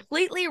a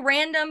completely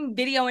random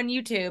video on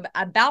YouTube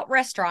about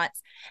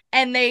restaurants,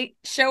 and they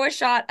show a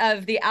shot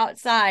of the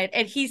outside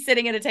and he's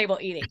sitting at a table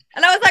eating.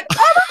 And I was like,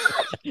 oh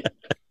my God.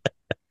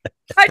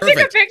 I took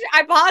a picture.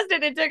 I paused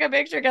it and took a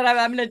picture because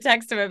I'm going to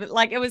text him.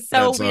 Like, it was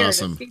so weird.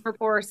 Awesome. Steve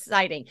Rapport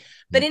sighting.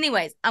 But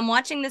anyways, I'm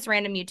watching this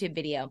random YouTube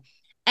video.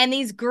 And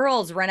these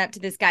girls run up to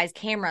this guy's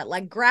camera,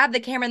 like grab the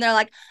camera, and they're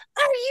like,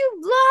 "Are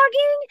you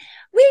vlogging?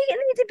 We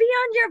need to be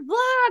on your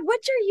vlog.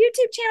 What's your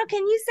YouTube channel?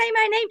 Can you say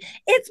my name?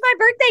 It's my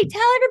birthday.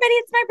 Tell everybody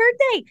it's my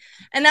birthday."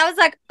 And I was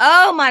like,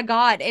 oh my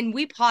God. And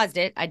we paused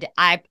it.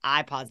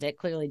 I paused it.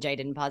 Clearly Jay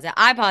didn't pause it.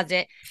 I paused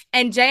it.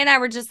 And Jay and I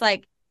were just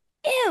like,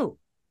 ew.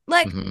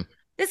 Like,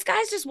 this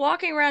guy's just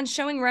walking around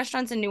showing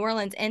restaurants in New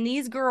Orleans, and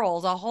these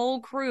girls, a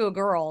whole crew of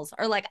girls,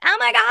 are like, "Oh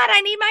my God,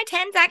 I need my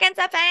 10 seconds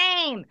of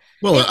fame."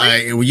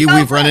 Well,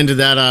 we've run into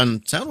that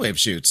on Soundwave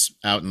shoots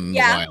out in the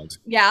wild.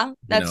 Yeah,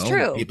 that's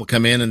true. People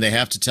come in and they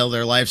have to tell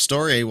their life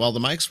story while the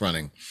mic's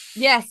running.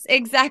 Yes,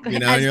 exactly.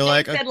 And as you're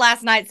like, said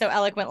last night so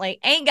eloquently,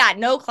 ain't got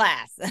no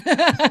class,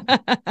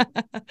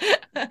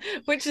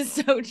 which is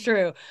so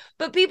true.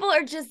 But people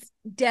are just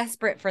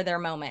desperate for their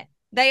moment.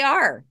 They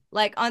are,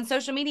 like, on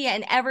social media,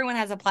 and everyone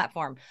has a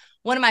platform.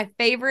 One of my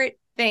favorite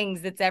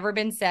things that's ever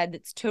been said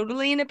that's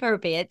totally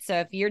inappropriate, so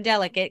if you're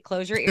delicate,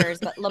 close your ears,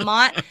 but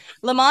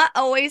Lamont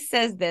always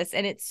says this,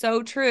 and it's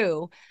so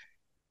true.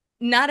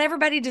 Not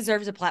everybody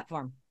deserves a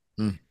platform.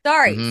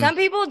 Sorry, some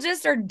people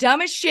just are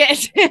dumb as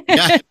shit.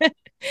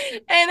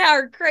 And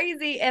are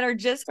crazy and are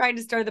just trying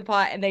to stir the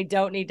pot, and they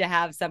don't need to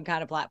have some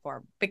kind of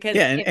platform because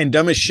and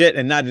dumb as shit,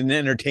 and not in an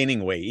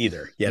entertaining way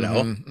either. I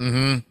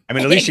mean,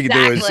 at least you can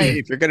do is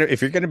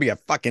if you're gonna be a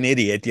fucking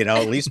idiot,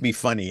 at least be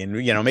funny and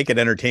make it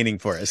entertaining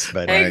for us.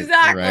 But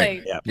exactly,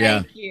 right.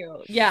 Thank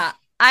you. Yeah.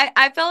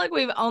 I feel like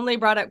we've only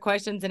brought up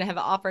questions and have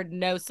offered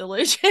no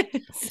solutions.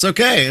 It's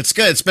okay. It's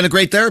good. It's been a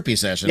great therapy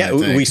session. Yeah,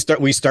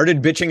 we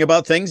started bitching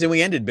about things and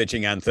we ended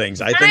bitching on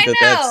things. I think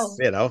that's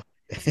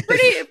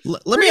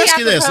Let me ask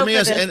you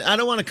this. And I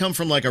don't want to come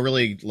from like a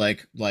really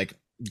like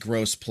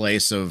gross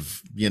place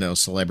of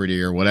celebrity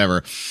or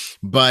whatever,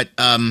 but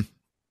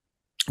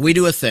we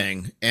do a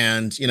thing,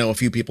 and a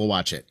few people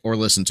watch it or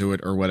listen to it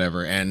or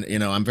whatever, and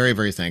I'm very,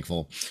 very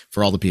thankful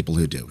for all the people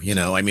who do.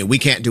 I mean, we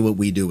can't do what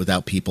we do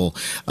without people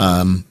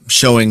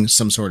showing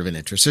some sort of an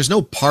interest. There's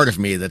no part of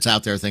me that's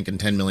out there thinking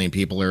 10 million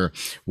people are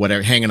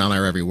whatever hanging on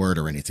our every word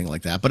or anything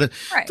like that. But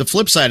the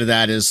flip side of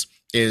that is,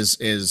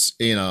 is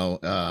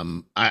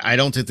I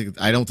don't think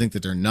that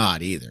they're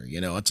not either.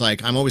 It's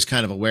like I'm always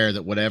kind of aware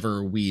that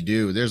whatever we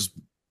do, there's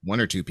one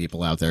or two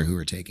people out there who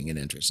are taking an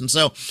interest. And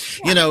so,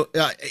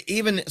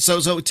 even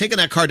so taking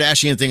that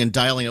Kardashian thing and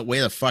dialing it way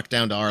the fuck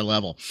down to our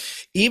level,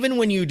 even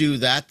when you do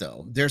that,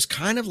 though, there's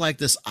kind of like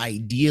this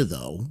idea,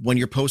 though, when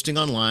you're posting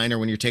online or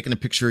when you're taking a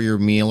picture of your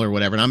meal or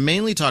whatever. And I'm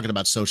mainly talking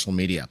about social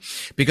media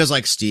because,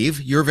 like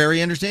Steve, you're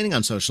very entertaining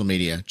on social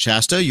media.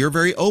 Shasta, you're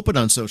very open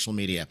on social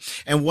media.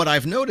 And what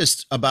I've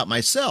noticed about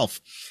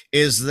myself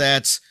is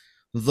that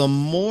the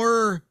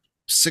more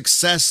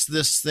success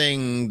this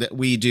thing that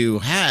we do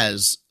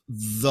has,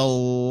 the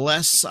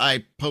less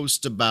I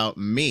post about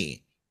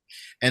me.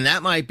 And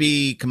that might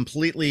be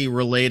completely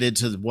related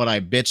to what I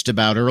bitched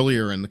about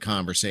earlier in the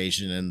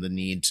conversation and the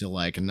need to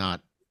like not,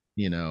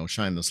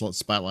 shine the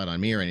spotlight on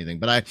me or anything.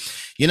 But like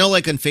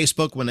on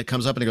Facebook, when it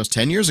comes up and it goes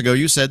 10 years ago,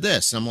 you said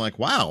this. I'm like,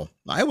 wow,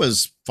 I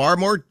was far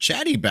more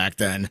chatty back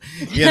then,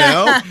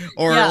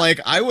 or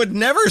like I would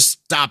never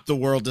stop the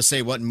world to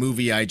say what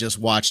movie I just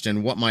watched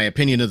and what my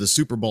opinion of the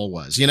Super Bowl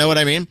was. You know what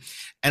I mean?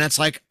 And it's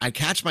like, I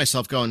catch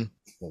myself going,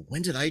 well,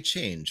 when did I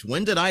change?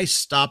 When did I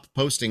stop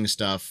posting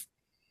stuff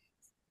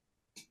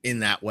in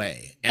that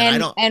way?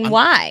 And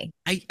why?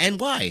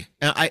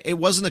 It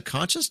wasn't a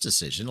conscious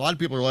decision. A lot of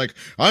people are like,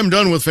 I'm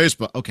done with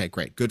Facebook. Okay,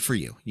 great. Good for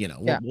you.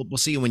 We'll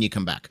see you when you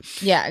come back.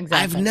 Yeah,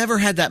 exactly. I've never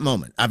had that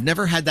moment. I've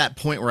never had that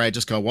point where I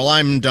just go, well,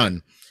 I'm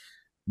done.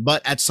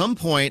 But at some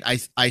point, I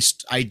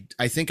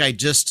think I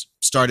just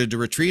started to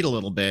retreat a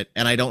little bit,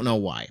 and I don't know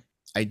why.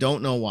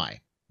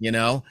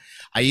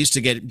 I used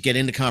to get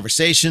into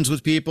conversations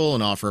with people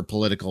and offer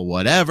political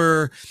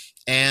whatever.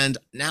 And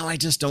now I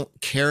just don't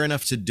care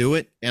enough to do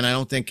it. And I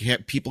don't think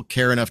people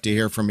care enough to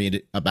hear from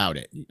me about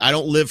it. I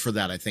don't live for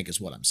that, I think is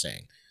what I'm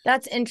saying.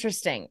 That's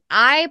interesting.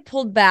 I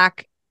pulled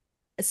back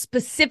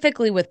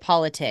specifically with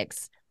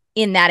politics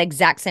in that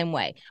exact same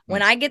way.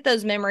 When I get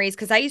those memories,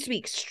 because I used to be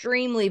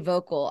extremely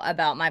vocal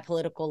about my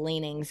political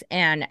leanings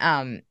and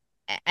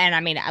I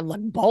mean, I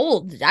look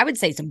bold. I would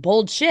say some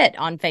bold shit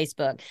on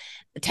Facebook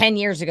 10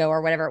 years ago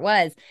or whatever it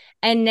was.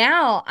 And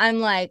now I'm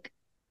like,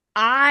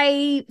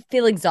 I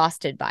feel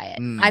exhausted by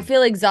it. I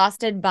feel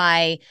exhausted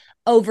by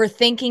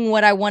overthinking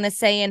what I want to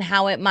say and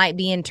how it might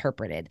be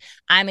interpreted.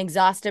 I'm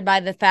exhausted by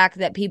the fact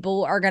that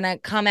people are going to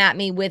come at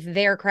me with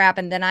their crap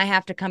and then I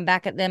have to come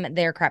back at them at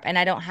their crap. And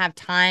I don't have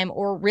time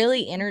or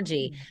really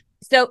energy.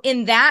 So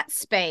in that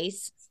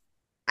space,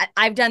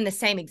 I've done the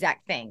same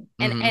exact thing.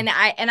 And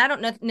I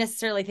don't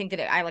necessarily think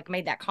that I like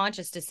made that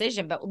conscious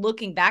decision, but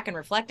looking back and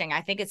reflecting,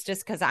 I think it's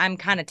just because I'm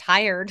kind of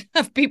tired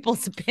of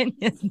people's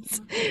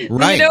opinions.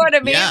 Right. You know what I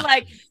mean? Yeah.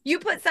 Like you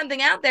put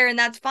something out there and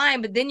that's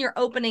fine, but then you're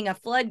opening a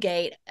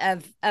floodgate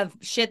of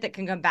shit that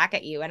can come back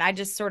at you. And I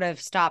just sort of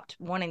stopped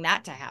wanting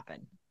that to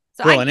happen.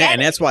 So well, and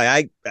that's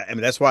why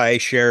that's why I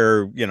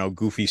share,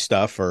 goofy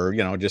stuff or,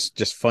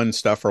 just fun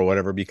stuff or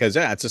whatever, because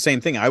it's the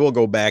same thing. I will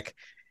go back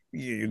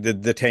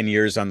the 10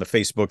 years on the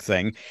Facebook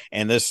thing,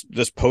 and this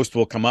post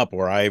will come up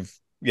where I've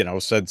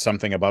said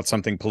something about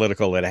something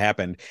political that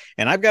happened,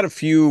 and I've got a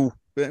few,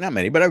 not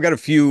many, but I've got a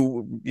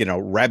few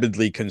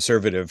rabidly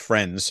conservative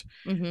friends,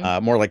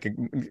 more like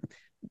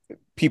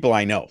people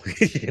I know,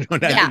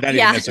 not even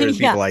necessarily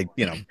people I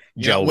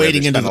gel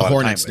wading with into the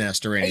hornet's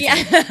nest or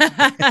anything.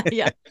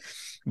 Yeah.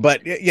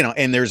 But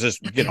and there's this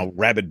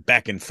rabid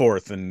back and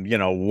forth and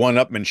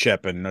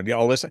one-upmanship and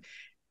all this.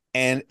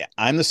 And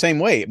I'm the same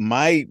way.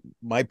 My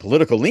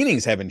political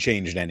leanings haven't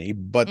changed any,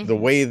 but the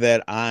way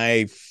that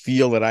I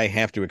feel that I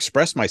have to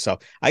express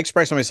myself, I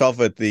express myself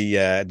at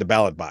the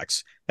ballot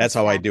box. That's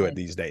how I do it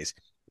these days,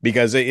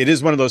 because it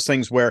is one of those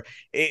things where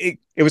it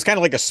was kind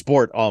of like a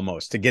sport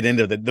almost to get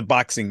into the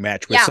boxing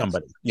match with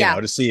somebody,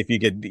 to see if you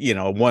could,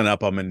 one up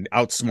them and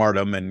outsmart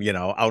them and,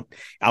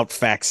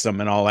 outfax them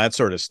and all that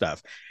sort of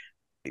stuff.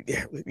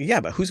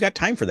 Yeah, but who's got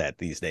time for that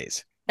these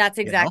days? That's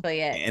exactly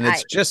it. And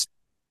it's just.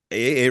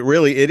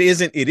 It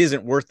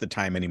isn't worth the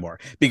time anymore,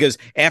 because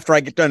after I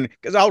get done,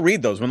 because I'll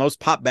read those when those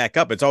pop back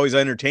up, it's always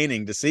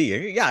entertaining to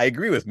see. Yeah, I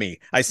agree with me.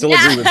 I still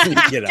agree with me,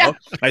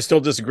 I still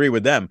disagree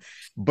with them.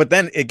 But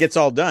then it gets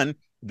all done.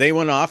 They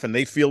went off and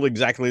they feel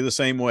exactly the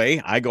same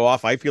way. I go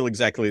off. I feel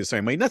exactly the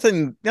same way.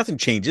 Nothing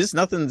changes.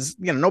 Nothing's,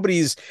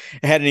 nobody's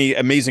had any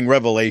amazing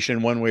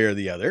revelation one way or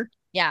the other.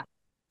 Yeah.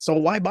 So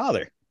why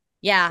bother?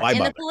 Yeah.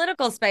 In the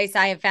political space,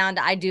 I have found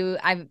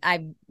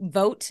I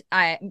vote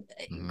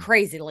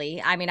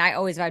crazily. I mean,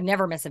 I've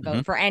never miss a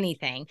vote for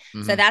anything.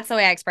 So that's the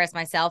way I express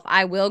myself.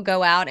 I will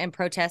go out and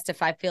protest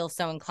if I feel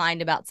so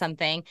inclined about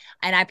something.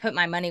 And I put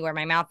my money where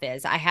my mouth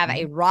is. I have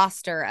a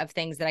roster of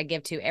things that I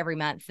give to every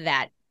month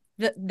that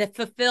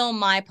fulfill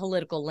my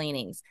political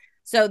leanings.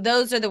 So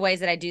those are the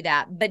ways that I do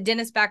that. But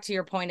Dennis, back to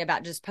your point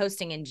about just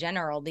posting in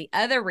general, the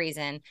other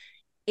reason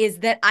is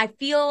that I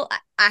feel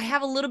I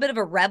have a little bit of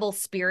a rebel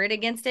spirit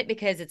against it,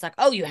 because it's like,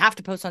 oh, you have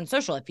to post on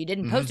social. If you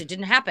didn't post, it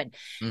didn't happen.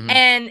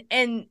 And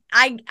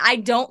I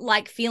don't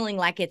like feeling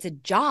like it's a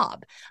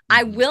job.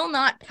 I will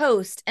not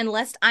post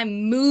unless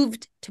I'm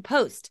moved to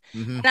post.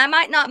 And I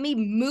might not be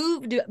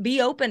moved to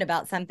be open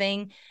about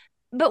something,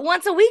 but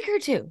once a week or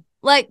two,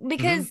 like,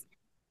 because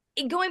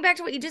going back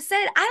to what you just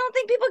said, I don't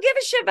think people give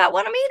a shit about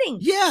what I'm eating.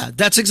 Yeah,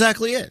 that's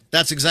exactly it.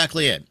 That's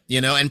exactly it.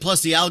 And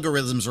plus the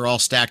algorithms are all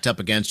stacked up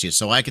against you.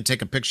 So I could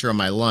take a picture of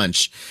my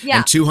lunch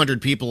and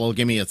 200 people will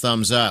give me a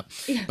thumbs up.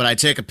 Yeah. But I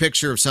take a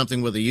picture of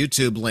something with a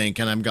YouTube link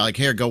and I'm like,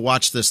 here, go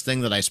watch this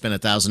thing that I spent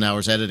 1,000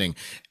 hours editing.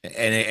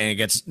 And it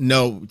gets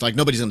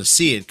nobody's going to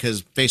see it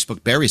because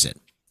Facebook buries it.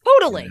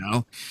 Totally.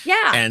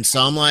 Yeah. And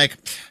so I'm like,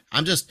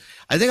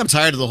 I think I'm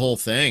tired of the whole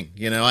thing.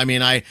 I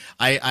mean, I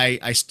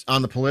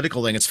on the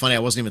political thing, it's funny. I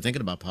wasn't even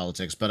thinking about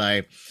politics,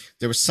 but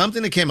there was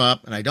something that came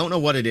up and I don't know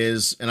what it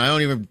is. And I'm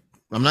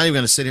not even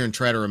going to sit here and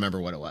try to remember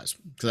what it was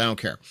because I don't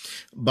care.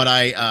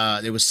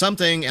 But there was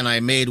something and I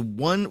made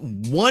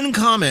one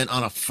comment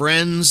on a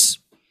friend's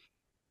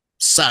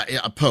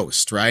a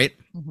post, right?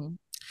 Mm-hmm.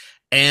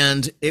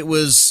 And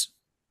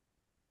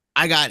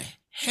I got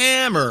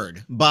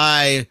hammered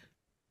by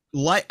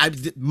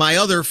my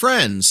other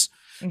friends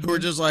who were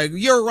just like,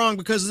 you're wrong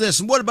because of this.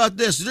 And what about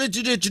this? And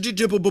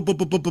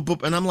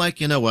I'm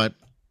like, you know what?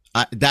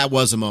 That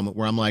was a moment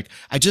where I'm like,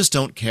 I just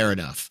don't care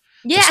enough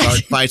to start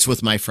fights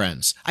with my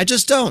friends. I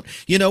just don't.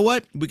 You know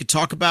what? We could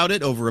talk about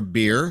it over a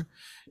beer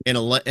in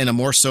a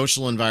more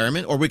social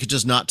environment, or we could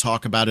just not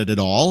talk about it at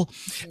all.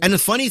 And the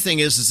funny thing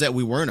is that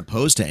we weren't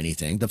opposed to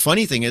anything. The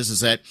funny thing is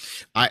that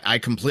I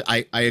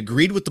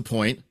agreed with the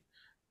point.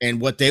 And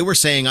what they were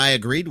saying, I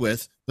agreed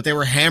with, but they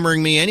were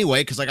hammering me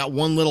anyway because I got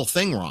one little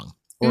thing wrong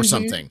or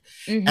something.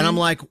 Mm-hmm. And I'm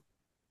like,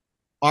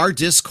 our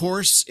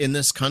discourse in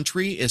this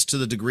country is to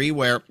the degree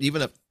where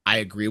even if I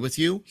agree with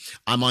you,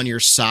 I'm on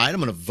your side,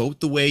 I'm going to vote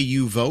the way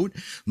you vote.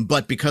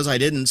 But because I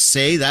didn't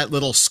say that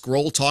little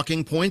scroll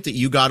talking point that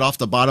you got off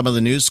the bottom of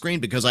the news screen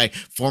because I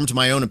formed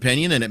my own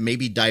opinion and it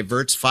maybe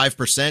diverts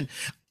 5%,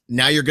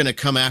 now you're going to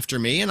come after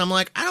me. And I'm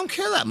like, I don't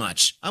care that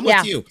much. I'm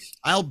with you.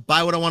 I'll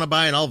buy what I want to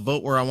buy and I'll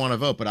vote where I want to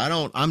vote. But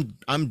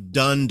I'm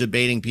done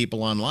debating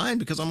people online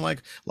because I'm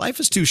like, life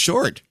is too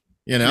short.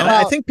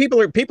 I think people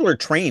are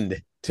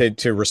trained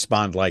to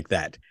respond like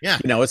that. Yeah.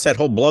 It's that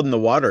whole blood in the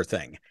water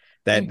thing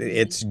that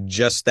it's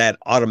just that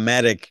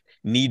automatic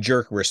knee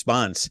jerk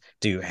response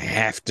to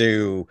have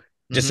to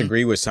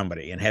disagree with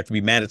somebody and have to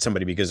be mad at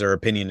somebody because their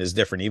opinion is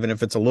different, even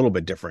if it's a little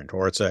bit different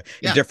or it's a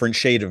different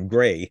shade of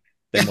gray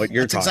than what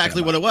you're talking about. That's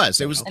exactly what it was.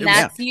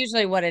 That's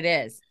usually what it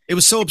is. It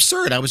was so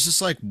absurd. I was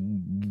just like,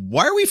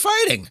 why are we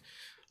fighting?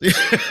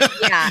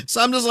 Yeah.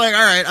 So I'm just like,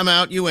 all right, I'm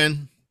out. You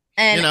win.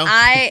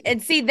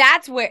 And see,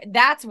 that's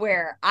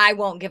where I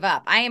won't give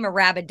up. I am a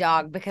rabid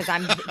dog because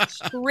I'm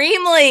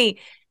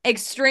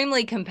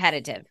extremely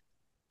competitive.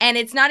 And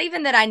it's not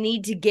even that I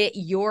need to get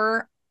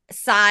your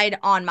side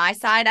on my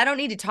side. I don't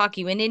need to talk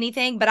you into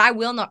anything, but I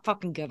will not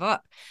fucking give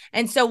up.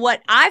 And so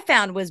what I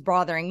found was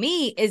bothering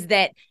me is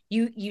that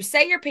you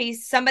say your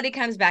piece, somebody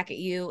comes back at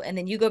you, and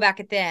then you go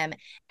back at them.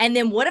 And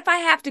then what if I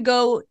have to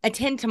go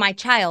attend to my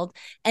child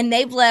and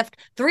they've left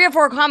 3 or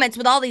 4 comments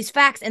with all these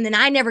facts and then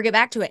I never get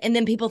back to it and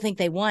then people think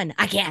they won?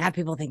 I can't have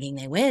people thinking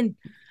they win.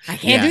 I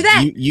can't do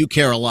that. You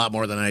care a lot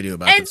more than I do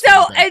about and this.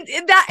 So and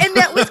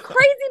that was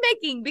crazy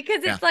making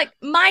because it's like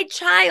my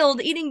child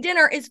eating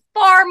dinner is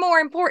far more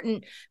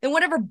important than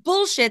whatever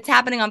bullshit's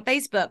happening on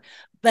Facebook.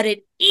 But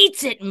it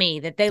eats at me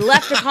that they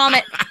left a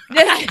comment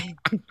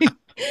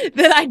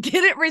that I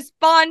didn't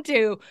respond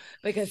to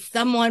because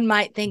someone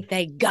might think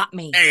they got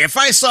me. Hey, if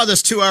I saw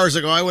this 2 hours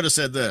ago, I would have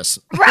said this.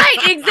 Right,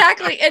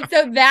 exactly. And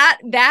so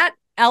that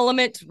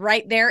element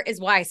right there is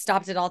why I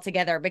stopped it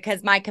altogether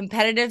because my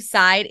competitive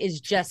side is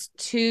just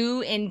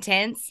too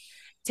intense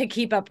to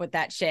keep up with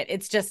that shit.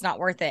 It's just not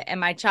worth it. And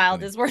my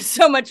child is worth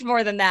so much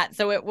more than that.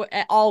 So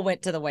it all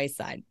went to the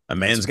wayside. A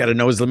man's got to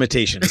know his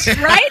limitations.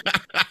 Right?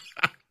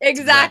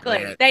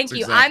 Exactly. Thank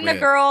you. I'm the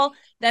girl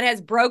that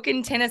has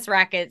broken tennis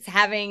rackets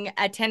having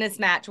a tennis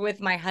match with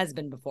my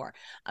husband before.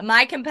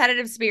 My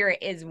competitive spirit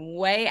is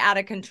way out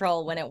of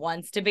control when it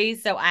wants to be.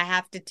 So I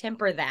have to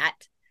temper that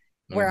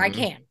where I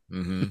can.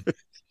 Mm-hmm.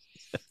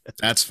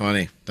 That's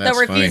funny.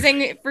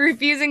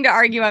 Refusing to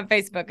argue on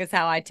Facebook is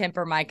how I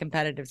temper my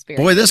competitive spirit.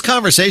 Boy, this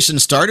conversation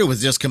started with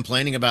just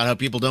complaining about how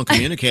people don't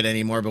communicate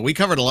anymore, but we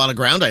covered a lot of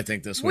ground, I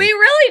think, this week. We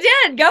really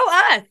did. Go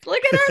us.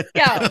 Look at us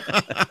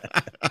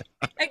go.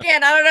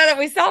 Again, I don't know that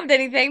we solved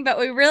anything, but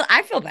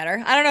I feel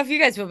better. I don't know if you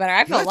guys feel better.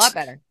 I feel a lot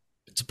better.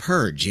 It's a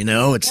purge,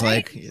 It's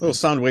like a little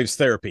sound waves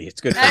therapy.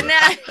 It's good.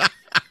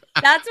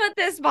 That's what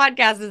this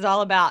podcast is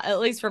all about, at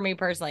least for me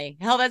personally.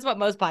 Hell, that's what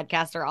most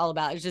podcasts are all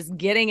about. It's just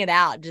getting it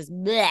out. Just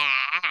blah.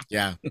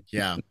 Yeah.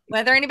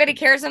 Whether anybody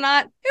cares or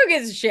not, who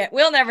gives a shit?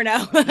 We'll never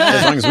know.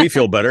 As long as we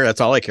feel better, that's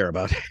all I care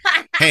about.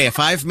 Hey, if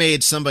I've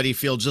made somebody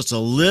feel just a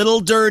little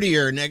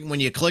dirtier when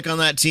you click on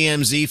that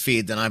TMZ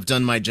feed, then I've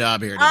done my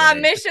job here today.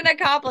 Mission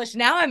accomplished.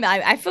 Now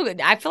I feel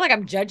like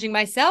I'm judging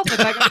myself if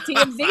I got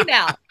TMZ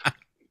now.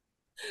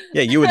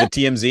 Yeah, you with the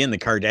TMZ and the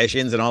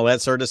Kardashians and all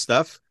that sort of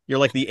stuff. You're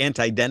like the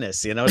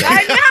anti-Dennis, I know.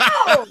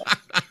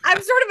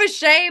 I'm sort of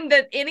ashamed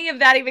that any of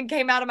that even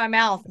came out of my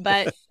mouth,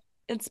 but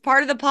it's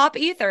part of the pop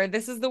ether.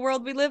 This is the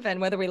world we live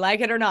in, whether we like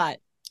it or not.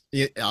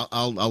 Yeah,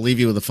 I'll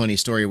leave you with a funny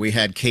story. We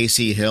had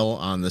Casey Hill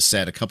on the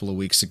set a couple of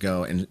weeks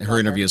ago, and her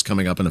interview is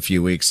coming up in a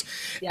few weeks.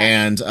 Yeah.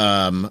 And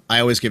I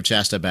always give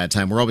Shasta a bad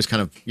time. We're always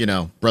kind of,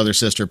 brother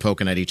sister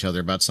poking at each other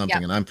about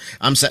something, and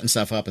I'm setting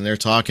stuff up, and they're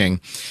talking,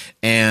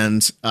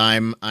 and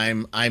I'm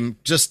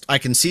just, I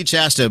can see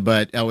Shasta,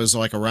 but I was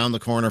like around the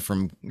corner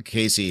from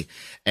Casey,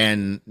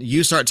 and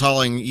you start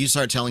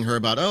telling her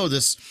about, oh,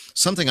 this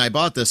something I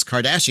bought, this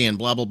Kardashian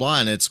blah blah blah,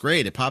 and it's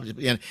great. It popped,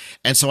 and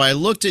so I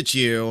looked at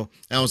you,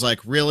 and I was like,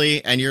 really?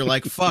 And you're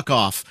like, fuck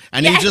off.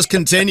 And you just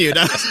continued.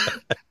 And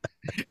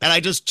I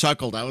just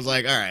chuckled. I was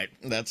like, all right,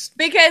 that's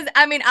because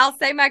I'll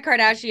say my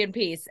Kardashian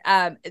piece.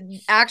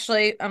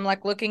 Actually, I'm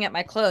like looking at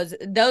my clothes.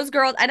 Those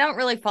girls, I don't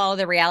really follow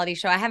the reality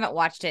show. I haven't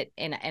watched it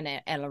in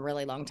a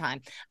really long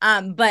time.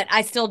 But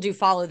I still do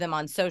follow them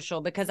on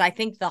social because I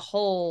think the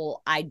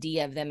whole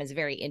idea of them is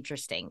very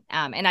interesting.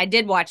 And I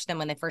did watch them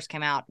when they first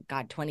came out,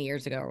 20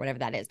 years ago or whatever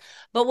that is.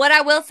 But what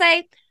I will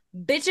say,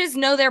 bitches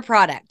know their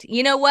product.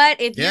 You know what?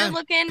 If you're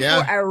looking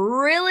for a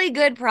really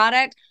good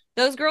product,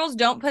 those girls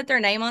don't put their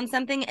name on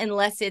something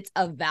unless it's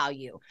of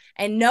value.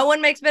 And no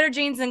one makes better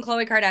jeans than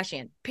Khloe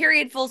Kardashian.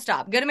 Period. Full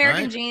stop. Good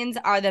American jeans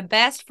are the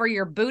best for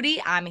your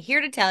booty. I'm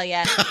here to tell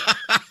you.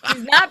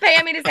 She's not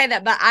paying me to say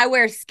that, but I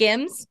wear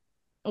Skims,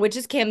 which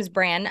is Kim's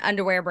brand,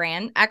 underwear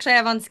brand. Actually, I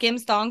have on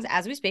Skims thongs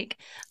as we speak.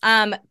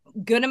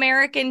 Good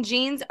American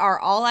jeans are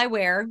all I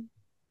wear.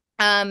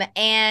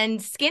 And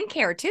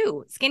skincare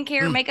too.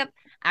 Skincare, makeup.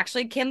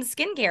 Actually, Kim's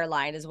skincare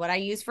line is what I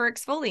use for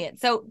exfoliant.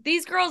 So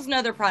these girls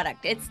know their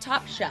product. It's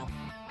top shelf.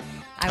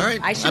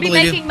 I should be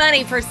making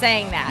money for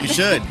saying that.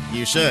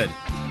 You should.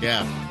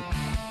 Yeah.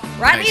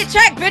 Write me a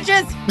check,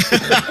 bitches.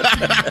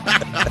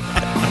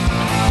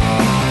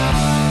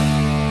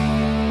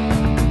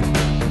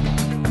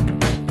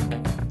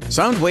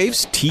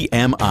 Soundwaves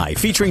TMI,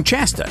 featuring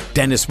Shasta,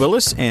 Dennis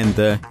Willis,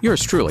 and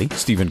yours truly,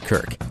 Stephen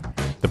Kirk.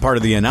 The part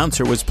of the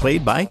announcer was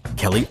played by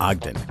Kelly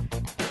Ogden.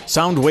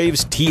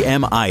 Soundwaves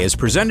TMI is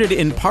presented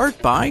in part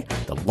by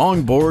the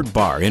Longboard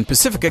Bar in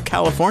Pacifica,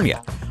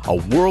 California, a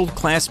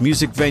world-class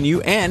music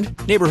venue and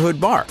neighborhood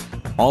bar,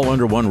 all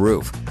under one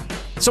roof.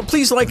 So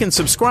please like and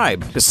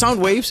subscribe to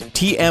Soundwaves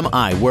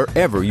TMI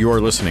wherever you are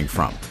listening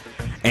from.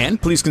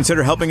 And please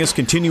consider helping us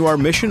continue our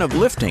mission of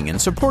lifting and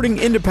supporting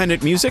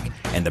independent music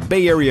and the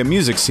Bay Area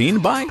music scene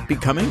by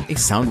becoming a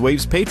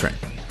Soundwaves patron.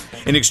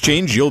 In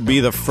exchange, you'll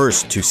be the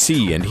first to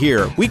see and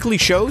hear weekly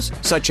shows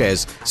such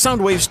as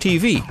Soundwaves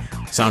TV,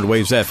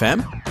 Soundwaves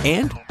FM,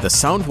 and the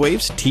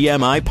Soundwaves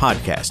TMI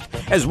podcast,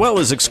 as well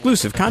as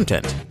exclusive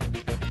content.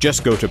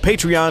 Just go to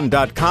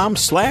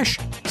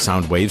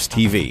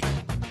patreon.com/SoundwavesTV.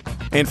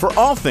 And for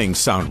all things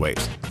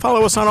Soundwaves,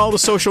 follow us on all the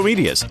social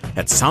medias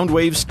at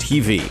Soundwaves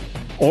TV,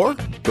 or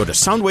go to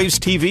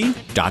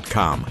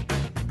soundwavestv.com.